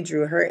gradually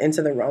drew her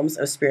into the realms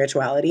of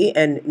spirituality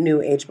and New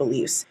Age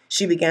beliefs.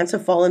 She began to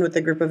fall in with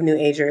a group of New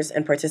Agers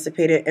and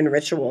participated in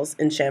rituals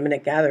and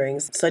shamanic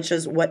gatherings, such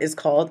as what is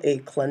called a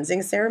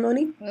cleansing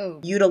ceremony,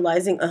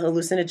 utilizing a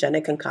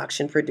hallucinogenic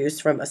concoction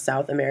produced from a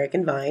South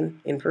American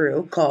vine in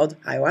Peru called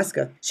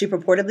ayahuasca. She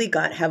purportedly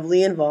got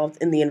heavily involved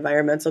in the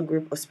environmental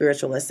group of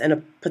spiritualists and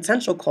a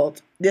potential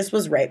cult. This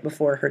was right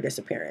before her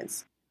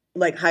disappearance.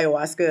 Like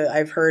ayahuasca,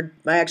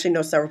 I actually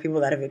know several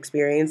people that have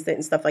experienced it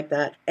and stuff like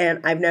that. And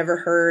I've never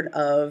heard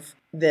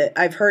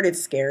I've heard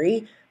it's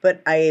scary,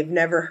 but I've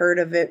never heard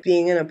of it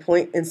being in a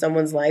point in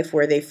someone's life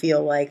where they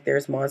feel like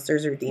there's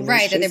monsters or demons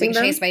right, that they're being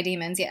them. chased by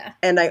demons, yeah.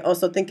 And I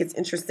also think it's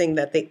interesting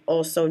that they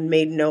also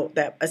made note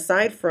that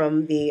aside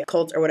from the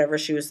cult or whatever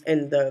she was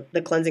in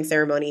the cleansing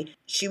ceremony,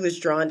 she was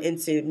drawn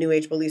into New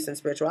Age beliefs and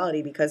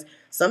spirituality because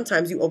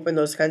sometimes you open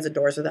those kinds of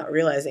doors without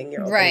realizing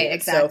you're opening right, it.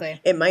 exactly. So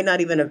it might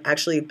not even have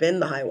actually been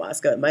the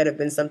ayahuasca. It might have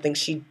been something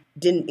she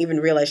didn't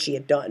even realize she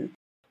had done.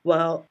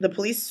 Well, the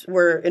police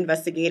were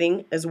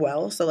investigating as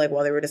well. So, like,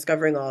 while they were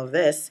discovering all of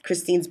this,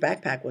 Christine's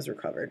backpack was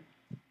recovered.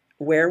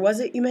 Where was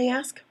it, you may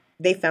ask?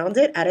 They found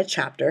it at a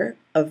chapter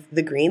of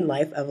the Green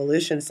Life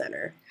Evolution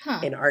Center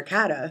in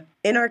Arcata.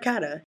 In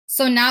Arcata.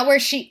 So not where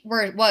she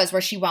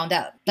wound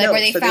up. Like No,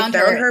 where they so found they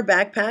found her. her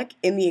backpack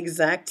in the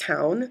exact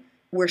town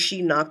where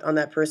she knocked on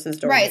that person's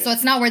door. Right, so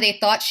it's not where they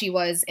thought she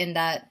was in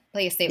that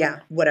place.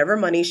 Whatever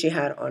money she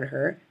had on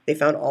her, they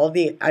found all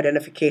the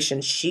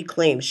identification she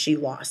claimed she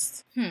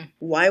lost.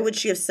 Why would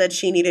she have said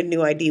she needed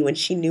new ID when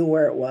she knew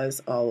where it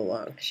was all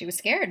along? She was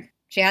scared.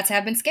 She had to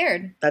have been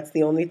scared. That's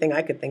the only thing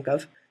I could think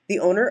of. The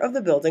owner of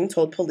the building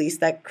told police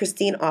that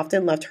Christine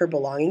often left her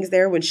belongings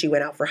there when she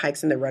went out for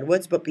hikes in the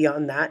Redwoods, but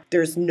beyond that,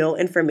 there's no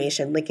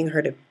information linking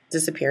her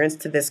disappearance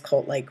to this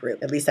cult-like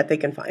group, at least that they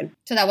can find.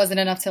 So that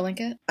wasn't enough to link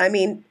it? I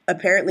mean,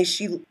 apparently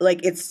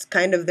it's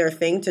kind of their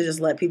thing to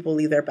just let people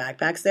leave their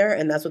backpacks there,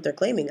 and that's what they're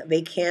claiming.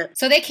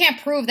 So they can't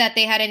prove that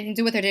they had anything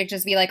to do with her. They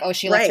just be like, oh,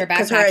 she left her backpack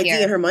because her ID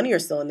here. and her money are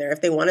still in there.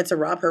 If they wanted to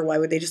rob her, why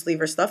would they just leave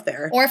her stuff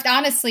there? Or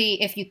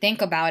if you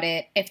think about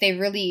it, if they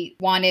really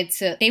wanted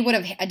to, they would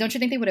have, don't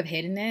you think they would have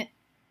hidden it?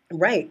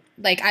 Right.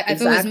 Like,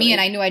 if it was me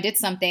and I knew I did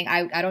something,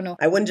 I don't know.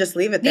 I wouldn't just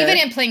leave it there.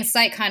 Even in plain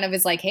sight kind of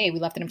is like, hey, we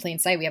left it in plain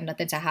sight. We have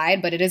nothing to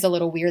hide. But it is a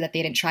little weird that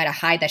they didn't try to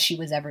hide that she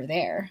was ever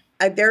there.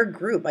 They're a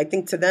group. I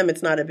think to them,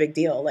 it's not a big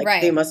deal.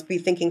 Like, They must be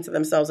thinking to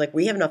themselves, like,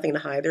 we have nothing to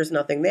hide. There's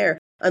nothing there.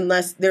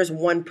 Unless there's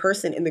one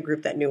person in the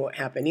group that knew what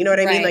happened. You know what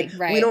I mean? Like,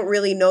 we don't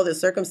really know the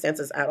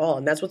circumstances at all.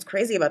 And that's what's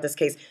crazy about this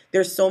case.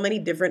 There's so many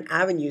different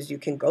avenues you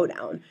can go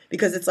down.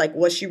 Because it's like,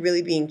 was she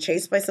really being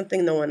chased by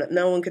something no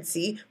one could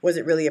see? Was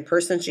it really a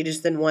person she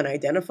just didn't want to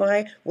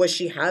identify? Was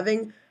she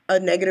having a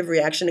negative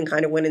reaction and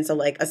kind of went into,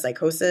 like, a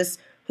psychosis?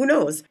 Who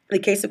knows? The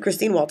case of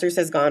Christine Walters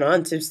has gone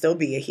on to still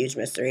be a huge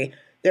mystery.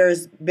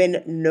 There's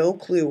been no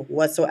clue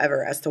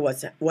whatsoever as to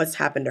what's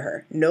happened to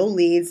her. No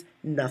leads,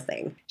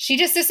 nothing. She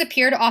just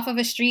disappeared off of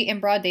a street in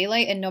broad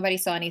daylight and nobody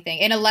saw anything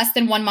in a less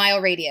than 1 mile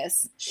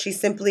radius. She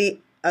simply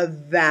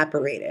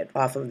evaporated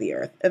off of the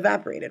earth.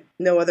 Evaporated.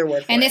 No other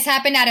word for it. And this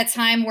happened at a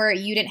time where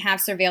you didn't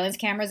have surveillance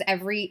cameras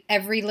every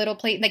little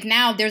place. Like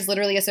now there's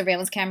literally a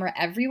surveillance camera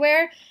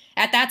everywhere.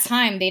 At that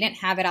time, they didn't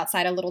have it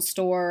outside of little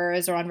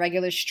stores or on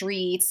regular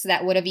streets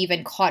that would have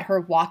even caught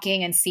her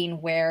walking and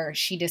seen where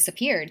she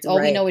disappeared.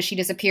 All we know is she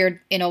disappeared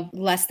in a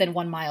less than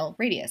 1 mile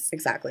radius.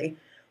 Exactly.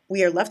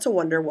 We are left to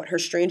wonder what her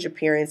strange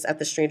appearance at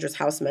the stranger's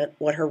house meant,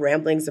 what her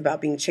ramblings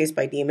about being chased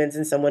by demons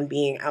and someone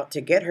being out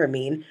to get her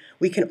mean.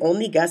 We can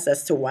only guess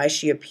as to why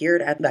she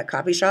appeared at that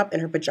coffee shop in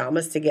her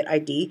pajamas to get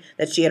ID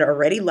that she had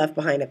already left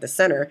behind at the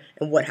center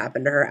and what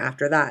happened to her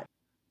after that.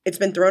 It's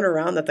been thrown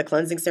around that the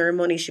cleansing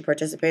ceremony she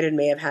participated in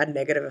may have had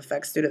negative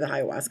effects due to the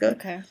ayahuasca.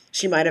 Okay.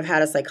 She might have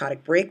had a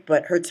psychotic break,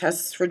 but her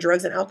tests for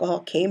drugs and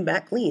alcohol came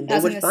back clean. They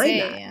would find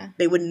that. Yeah.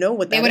 They would know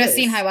what that is. They would have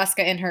seen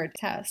ayahuasca in her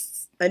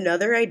tests.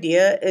 Another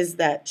idea is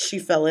that she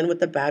fell in with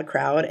the bad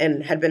crowd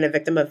and had been a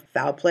victim of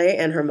foul play,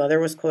 and her mother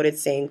was quoted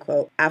saying,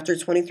 quote, "After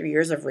 23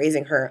 years of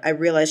raising her, I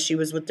realized she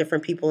was with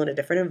different people in a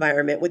different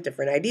environment with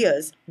different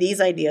ideas. These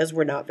ideas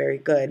were not very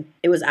good.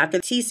 It was after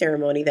the tea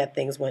ceremony that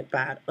things went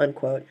bad,"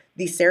 unquote.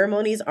 These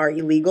ceremonies are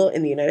illegal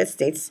in the United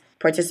States.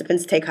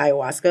 Participants take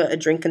ayahuasca, a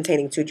drink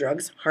containing 2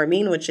 drugs,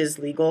 harmine, which is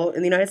legal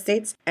in the United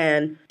States,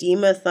 and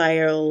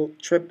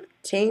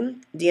dimethyltryptamine,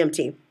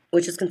 DMT,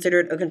 which is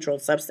considered a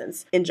controlled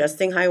substance.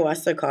 Ingesting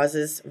ayahuasca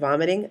causes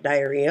vomiting,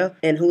 diarrhea,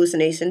 and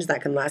hallucinations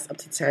that can last up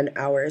to 10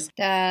 hours.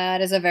 That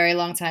is a very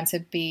long time to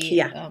be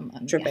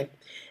tripping. Yeah.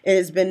 It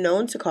has been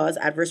known to cause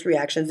adverse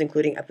reactions,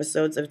 including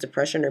episodes of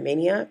depression or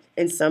mania,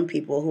 in some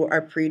people who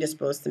are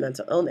predisposed to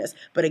mental illness.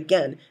 But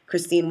again,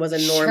 Christine was a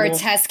normal Her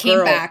test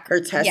came back. Her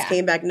test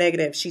came back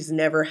negative. She's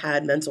never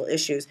had mental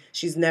issues.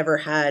 She's never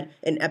had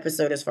an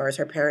episode as far as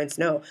her parents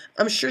know.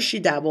 I'm sure she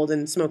dabbled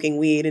in smoking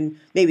weed and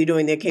maybe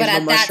doing the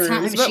occasional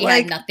mushrooms. But at that time, she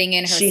had nothing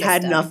in her system. She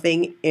had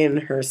nothing in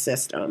her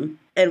system.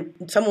 And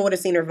someone would have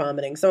seen her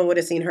vomiting. Someone would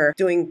have seen her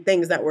doing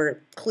things that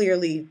were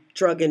clearly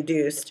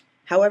drug-induced.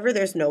 However,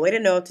 there's no way to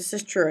know if this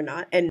is true or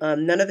not, and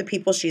none of the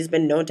people she's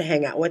been known to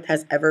hang out with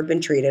has ever been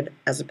treated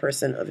as a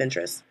person of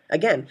interest.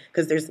 Again,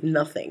 because there's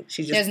nothing.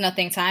 There's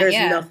nothing tying.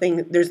 There's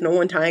nothing. There's no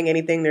one tying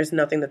anything. There's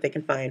nothing that they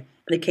can find.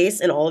 The case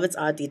and all of its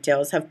odd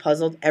details have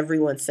puzzled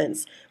everyone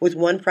since, with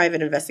one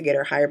private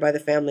investigator hired by the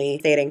family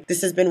stating,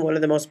 "This has been one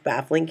of the most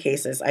baffling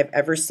cases I've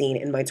ever seen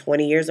in my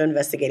 20 years of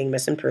investigating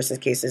missing persons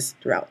cases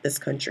throughout this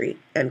country,"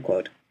 end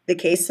quote. The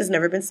case has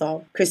never been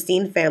solved.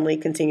 Christine family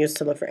continues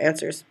to look for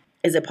answers.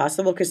 Is it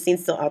possible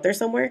Christine's still out there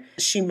somewhere?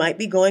 She might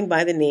be going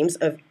by the names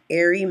of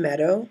Airy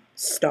Meadow,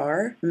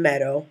 Star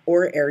Meadow,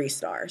 or Airy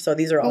Star. So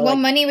these are all. What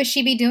money would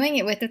she be doing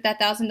it with if that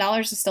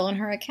 $1,000 is still in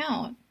her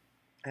account?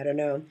 I don't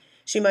know.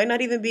 She might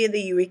not even be in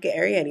the Eureka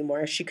area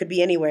anymore. She could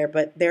be anywhere,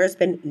 but there has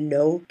been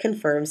no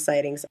confirmed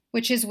sightings.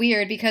 Which is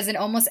weird because in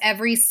almost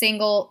every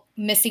single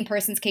missing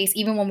persons case,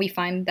 even when we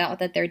find out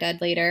that they're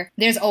dead later,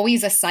 there's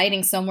always a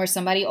sighting somewhere.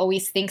 Somebody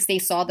always thinks they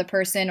saw the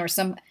person or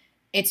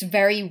it's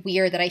very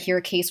weird that I hear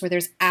a case where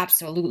there's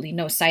absolutely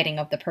no sighting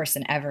of the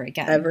person ever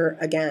again. Ever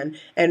again.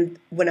 And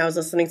when I was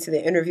listening to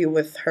the interview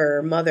with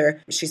her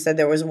mother, she said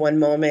there was one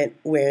moment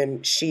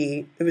when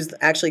it was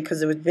actually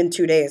because it had been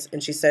 2 days,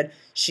 and she said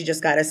she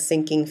just got a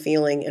sinking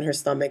feeling in her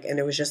stomach, and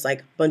it was just like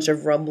a bunch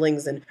of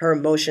rumblings, and her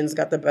emotions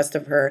got the best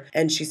of her.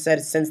 And she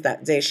said since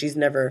that day, she's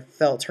never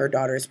felt her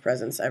daughter's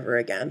presence ever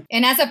again.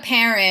 And as a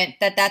parent,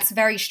 that's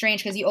very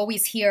strange, because you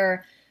always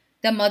hear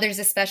the mothers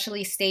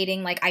especially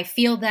stating, like, I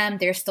feel them,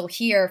 they're still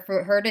here.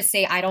 For her to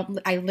say,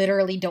 I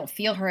literally don't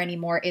feel her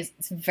anymore is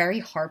very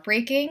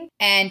heartbreaking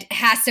and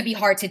has to be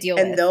hard to deal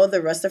with. And though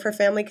the rest of her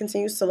family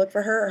continues to look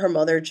for her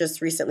mother just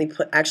recently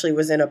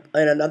was in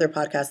another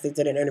podcast they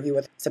did an interview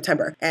with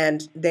September.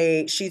 And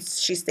she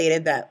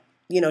stated that,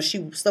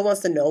 she still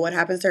wants to know what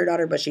happens to her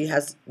daughter, but she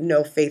has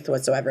no faith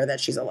whatsoever that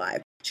she's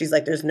alive. She's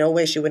like, there's no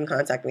way she wouldn't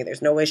contact me.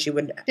 There's no way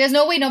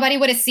nobody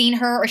would have seen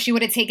her, or she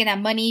would have taken that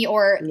money,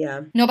 or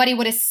nobody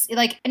would have,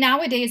 like,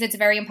 nowadays it's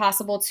very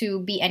impossible to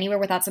be anywhere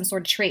without some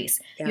sort of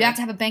trace. Yeah. You have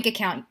to have a bank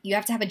account. You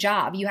have to have a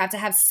job. You have to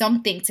have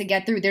something to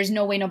get through. There's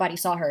no way nobody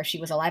saw her if she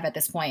was alive at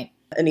this point.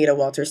 Anita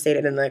Walters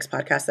stated in the next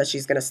podcast that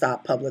she's going to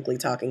stop publicly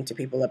talking to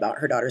people about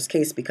her daughter's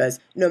case because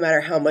no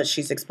matter how much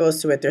she's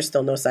exposed to it, there's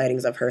still no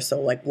sightings of her.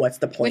 So, like, what's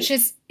the point?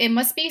 It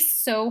must be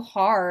so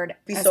hard.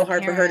 It'd be so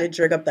hard for her to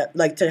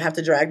to have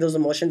to drag those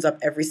emotions up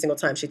every single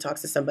time she talks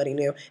to somebody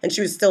new. And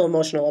she was still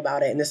emotional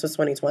about it. And this was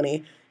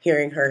 2020,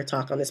 hearing her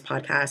talk on this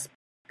podcast.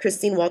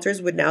 Christine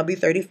Walters would now be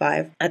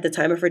 35. At the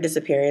time of her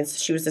disappearance,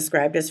 she was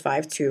described as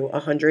 5'2",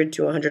 100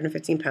 to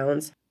 115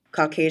 pounds.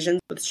 Caucasian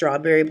with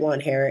strawberry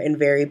blonde hair and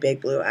very big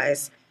blue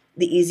eyes.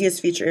 The easiest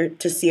feature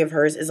to see of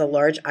hers is a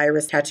large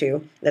iris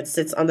tattoo that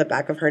sits on the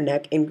back of her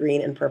neck in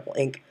green and purple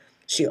ink.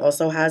 She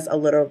also has a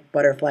little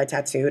butterfly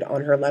tattooed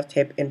on her left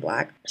hip in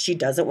black. She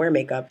doesn't wear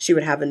makeup. She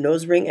would have a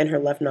nose ring in her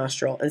left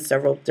nostril and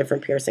several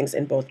different piercings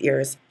in both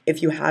ears.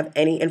 If you have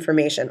any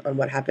information on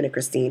what happened to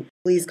Christine,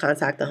 please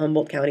contact the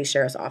Humboldt County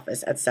Sheriff's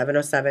Office at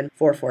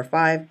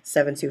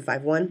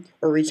 707-445-7251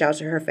 or reach out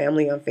to her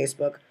family on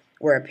Facebook,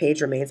 where a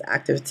page remains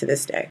active to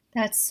this day.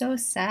 That's so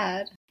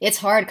sad. It's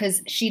hard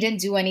because she didn't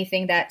do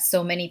anything that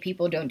so many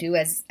people don't do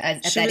at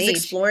that age. She was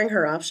exploring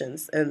her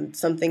options, and that's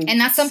something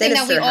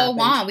that we all happened.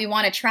 want. We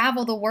want to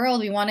travel the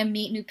world. We want to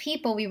meet new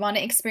people. We want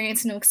to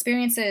experience new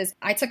experiences.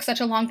 I took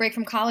such a long break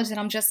from college that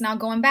I'm just now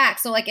going back.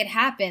 So, like, it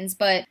happens,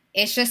 but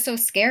it's just so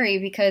scary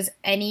because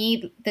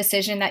any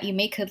decision that you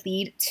make could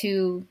lead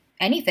to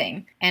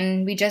anything.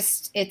 And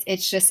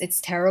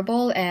it's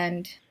terrible.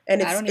 And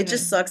it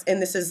just sucks.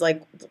 And this is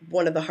like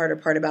one of the harder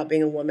part about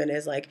being a woman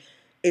is like,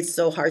 it's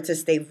so hard to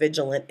stay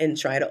vigilant and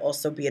try to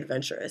also be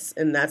adventurous.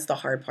 And that's the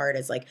hard part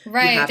is like,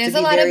 right. You have There's to be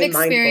a lot of very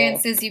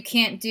experiences mindful. You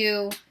can't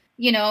do.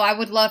 I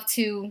would love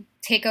to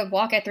take a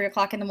walk at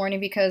 3:00 in the morning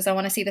because I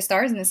want to see the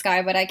stars in the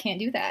sky, but I can't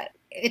do that.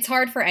 It's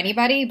hard for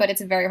anybody, but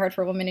it's very hard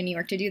for a woman in New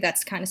York to do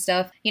that kind of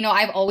stuff.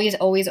 I've always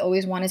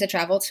wanted to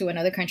travel to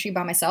another country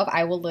by myself.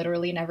 I will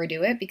literally never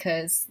do it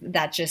because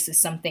that just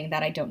is something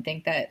that I don't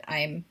think that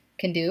I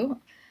can do.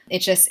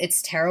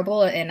 It's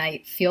terrible, and I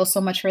feel so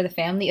much for the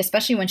family,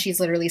 especially when she's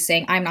literally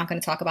saying, I'm not going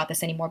to talk about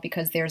this anymore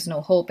because there's no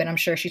hope. And I'm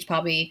sure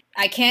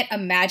I can't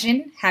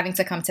imagine having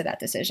to come to that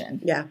decision.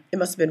 Yeah, it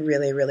must have been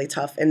really, really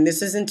tough. And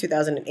this is in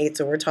 2008,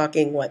 so we're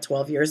talking,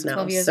 12 years now?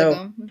 12 years ago.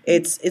 Mm-hmm.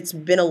 It's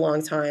been a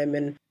long time,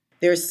 and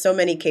there's so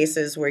many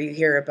cases where you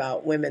hear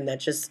about women that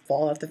just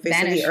fall off the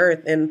face of the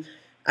earth, and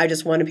I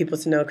just wanted people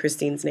to know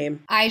Christine's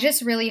name. I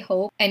just really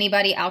hope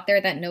anybody out there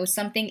that knows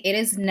something, it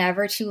is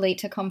never too late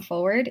to come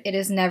forward. It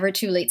is never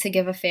too late to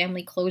give a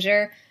family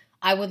closure.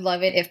 I would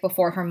love it if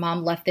before her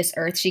mom left this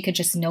earth, she could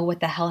just know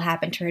what the hell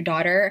happened to her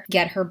daughter,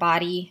 get her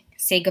body,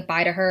 say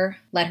goodbye to her,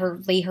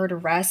 lay her to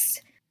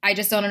rest. I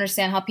just don't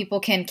understand how people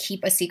can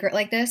keep a secret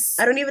like this.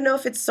 I don't even know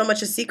if it's so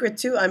much a secret,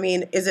 too. I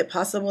mean, is it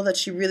possible that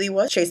she really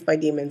was chased by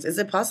demons? Is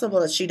it possible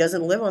that she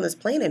doesn't live on this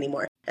plane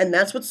anymore? And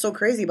that's what's so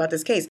crazy about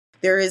this case.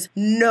 There is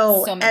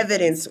no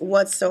evidence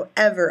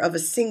whatsoever of a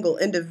single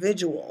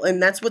individual.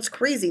 And that's what's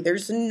crazy.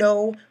 There's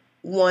no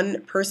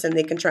one person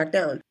they can track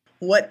down.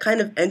 What kind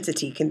of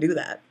entity can do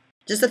that?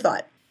 Just a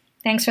thought.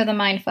 Thanks for the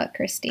mindfuck,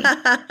 Christy.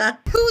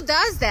 Who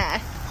does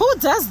that? Who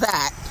does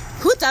that?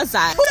 Who does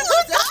that? Who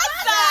does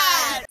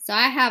that? So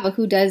I have a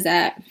who does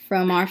that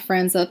from our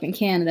friends up in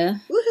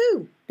Canada.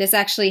 Woohoo! This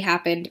actually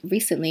happened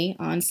recently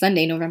on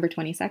Sunday, November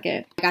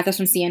 22nd. I got this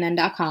from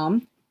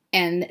CNN.com.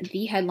 And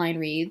the headline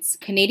reads,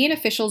 Canadian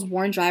officials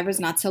warn drivers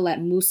not to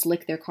let moose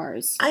lick their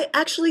cars. I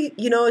actually,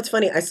 it's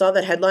funny. I saw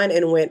that headline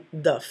and went,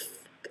 the f***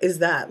 is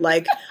that?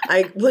 Like,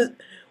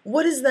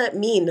 what does that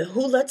mean?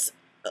 Who lets...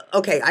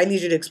 Okay, I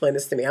need you to explain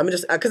this to me.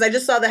 Because I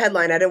just saw the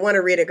headline. I didn't want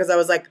to read it because I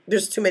was like,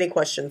 there's too many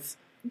questions.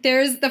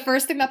 There's the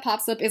first thing that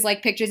pops up is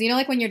like pictures,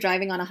 like when you're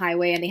driving on a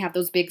highway and they have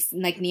those big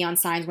like neon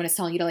signs when it's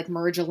telling you to like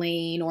merge a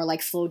lane or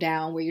like slow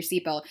down, wear your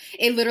seatbelt.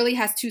 It literally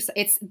has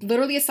it's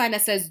literally a sign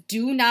that says,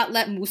 do not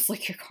let moose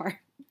lick your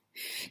car.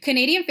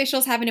 Canadian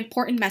officials have an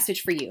important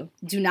message for you.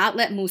 Do not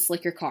let moose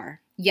lick your car.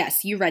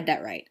 Yes, you read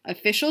that right.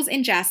 Officials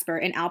in Jasper,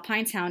 an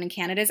alpine town in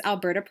Canada's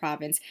Alberta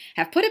province,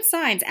 have put up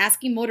signs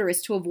asking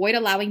motorists to avoid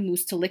allowing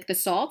moose to lick the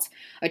salt,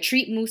 a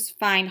treat moose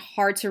find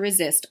hard to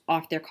resist,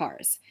 off their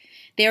cars.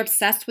 They are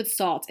obsessed with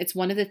salt. It's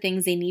one of the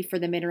things they need for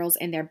the minerals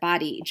in their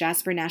body,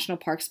 Jasper National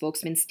Park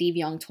spokesman Steve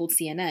Young told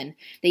CNN.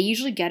 They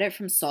usually get it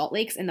from salt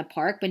lakes in the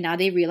park, but now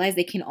they realize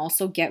they can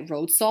also get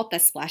road salt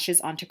that splashes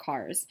onto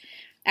cars.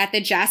 At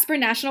the Jasper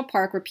National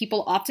Park, where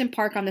people often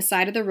park on the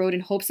side of the road in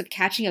hopes of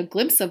catching a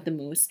glimpse of the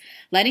moose,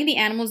 letting the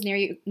animals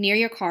near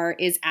your car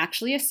is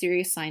actually a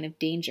serious sign of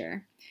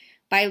danger.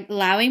 By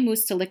allowing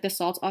moose to lick the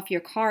salt off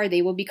your car,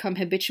 they will become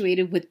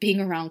habituated with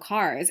being around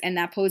cars, and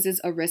that poses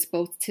a risk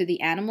both to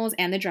the animals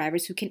and the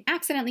drivers who can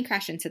accidentally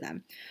crash into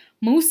them.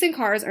 Moose and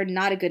cars are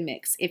not a good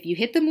mix. If you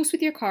hit the moose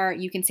with your car,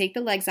 you can take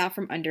the legs out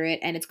from under it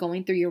and it's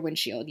going through your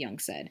windshield, Young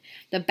said.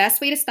 The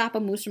best way to stop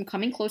a moose from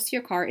coming close to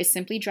your car is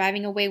simply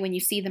driving away when you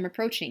see them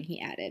approaching, he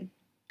added.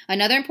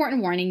 Another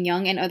important warning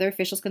Young and other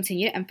officials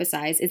continue to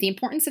emphasize is the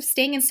importance of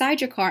staying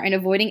inside your car and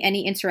avoiding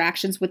any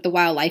interactions with the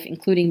wildlife,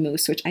 including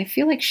moose, which I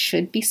feel like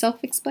should be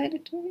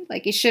self-explanatory.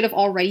 Like, it should have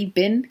already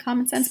been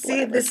common sense.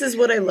 See, this is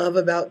what I love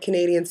about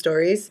Canadian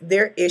stories.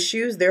 Their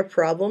issues, their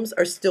problems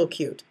are still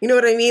cute. You know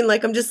what I mean?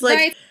 Like, I'm just like,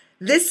 right.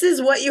 This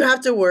is what you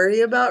have to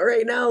worry about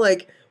right now.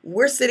 Like,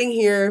 we're sitting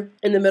here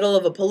in the middle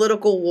of a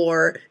political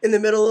war, in the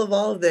middle of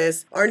all of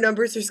this. Our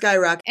numbers are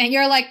skyrocketing. And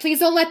you're like, please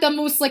don't let the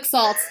moose lick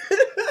salt.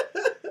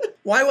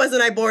 Why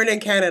wasn't I born in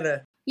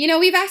Canada? You know,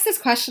 we've asked this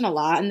question a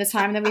lot in the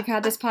time that we've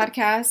had this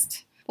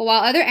podcast. But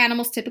while other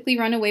animals typically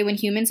run away when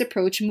humans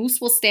approach,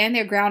 moose will stand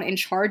their ground and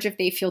charge if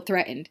they feel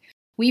threatened.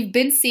 We've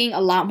been seeing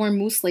a lot more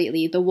moose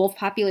lately. The wolf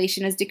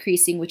population is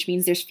decreasing, which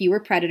means there's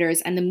fewer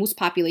predators, and the moose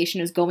population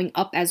is going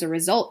up as a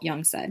result,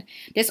 Young said.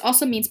 This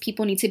also means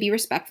people need to be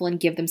respectful and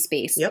give them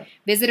space. Yep.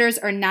 Visitors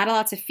are not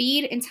allowed to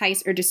feed,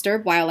 entice, or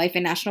disturb wildlife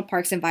in national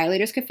parks, and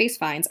violators could face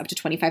fines up to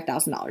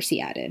 $25,000,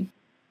 he added.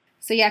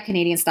 So yeah,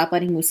 Canadians, stop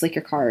letting moose lick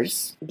your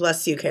cars.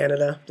 Bless you,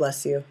 Canada.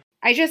 Bless you.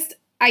 I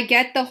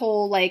get the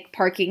whole, like,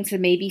 parking to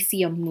maybe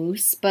see a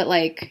moose, but,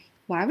 like,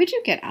 why would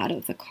you get out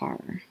of the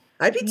car?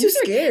 I'd be too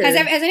scared. Has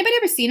anybody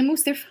ever seen a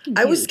moose? They're freaking huge.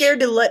 I was scared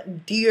to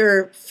let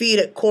deer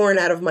feed corn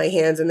out of my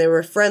hands, and they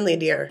were friendly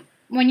deer.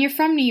 When you're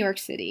from New York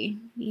City,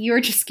 you're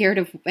just scared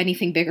of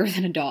anything bigger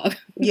than a dog.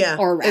 Yeah.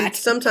 Or a rat. And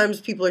sometimes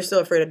people are still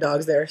afraid of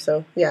dogs there,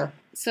 so yeah.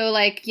 So,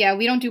 like, yeah,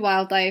 we don't do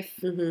wildlife.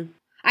 Mm-hmm.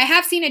 I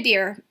have seen a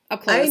deer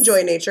up close. I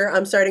enjoy nature.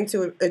 I'm starting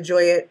to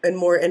enjoy it in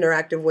more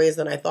interactive ways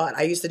than I thought.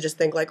 I used to just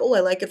think, like, oh,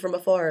 I like it from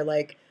afar.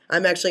 Like,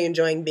 I'm actually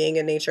enjoying being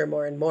in nature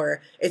more and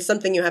more. It's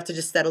something you have to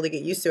just steadily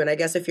get used to. And I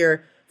guess if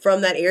you're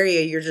from that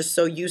area, you're just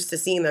so used to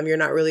seeing them, you're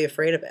not really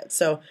afraid of it.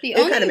 So the it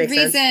kind of only makes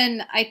sense.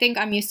 reason I think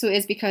I'm used to it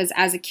is because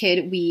as a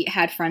kid, we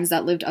had friends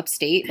that lived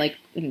upstate, like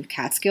in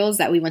Catskills,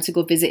 that we went to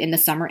go visit in the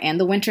summer and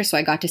the winter. So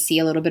I got to see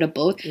a little bit of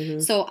both. Mm-hmm.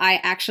 So I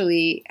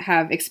actually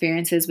have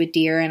experiences with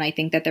deer, and I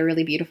think that they're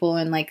really beautiful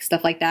and like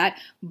stuff like that.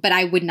 But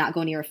I would not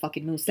go near a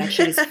fucking moose. That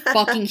shit is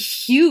fucking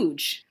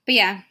huge. But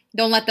yeah.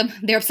 Don't let them.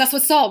 They're obsessed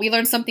with salt. We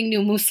learned something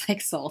new. Moose like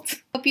salt.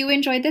 Hope you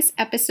enjoyed this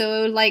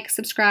episode. Like,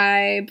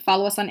 subscribe,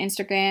 follow us on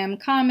Instagram,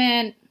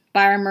 comment,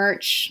 buy our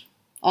merch,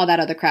 all that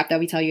other crap that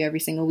we tell you every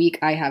single week.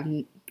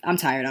 I'm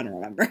tired. I don't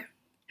remember.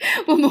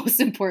 But most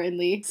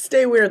importantly,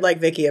 stay weird like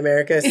Vicky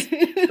Americus.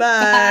 Bye.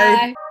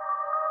 Bye.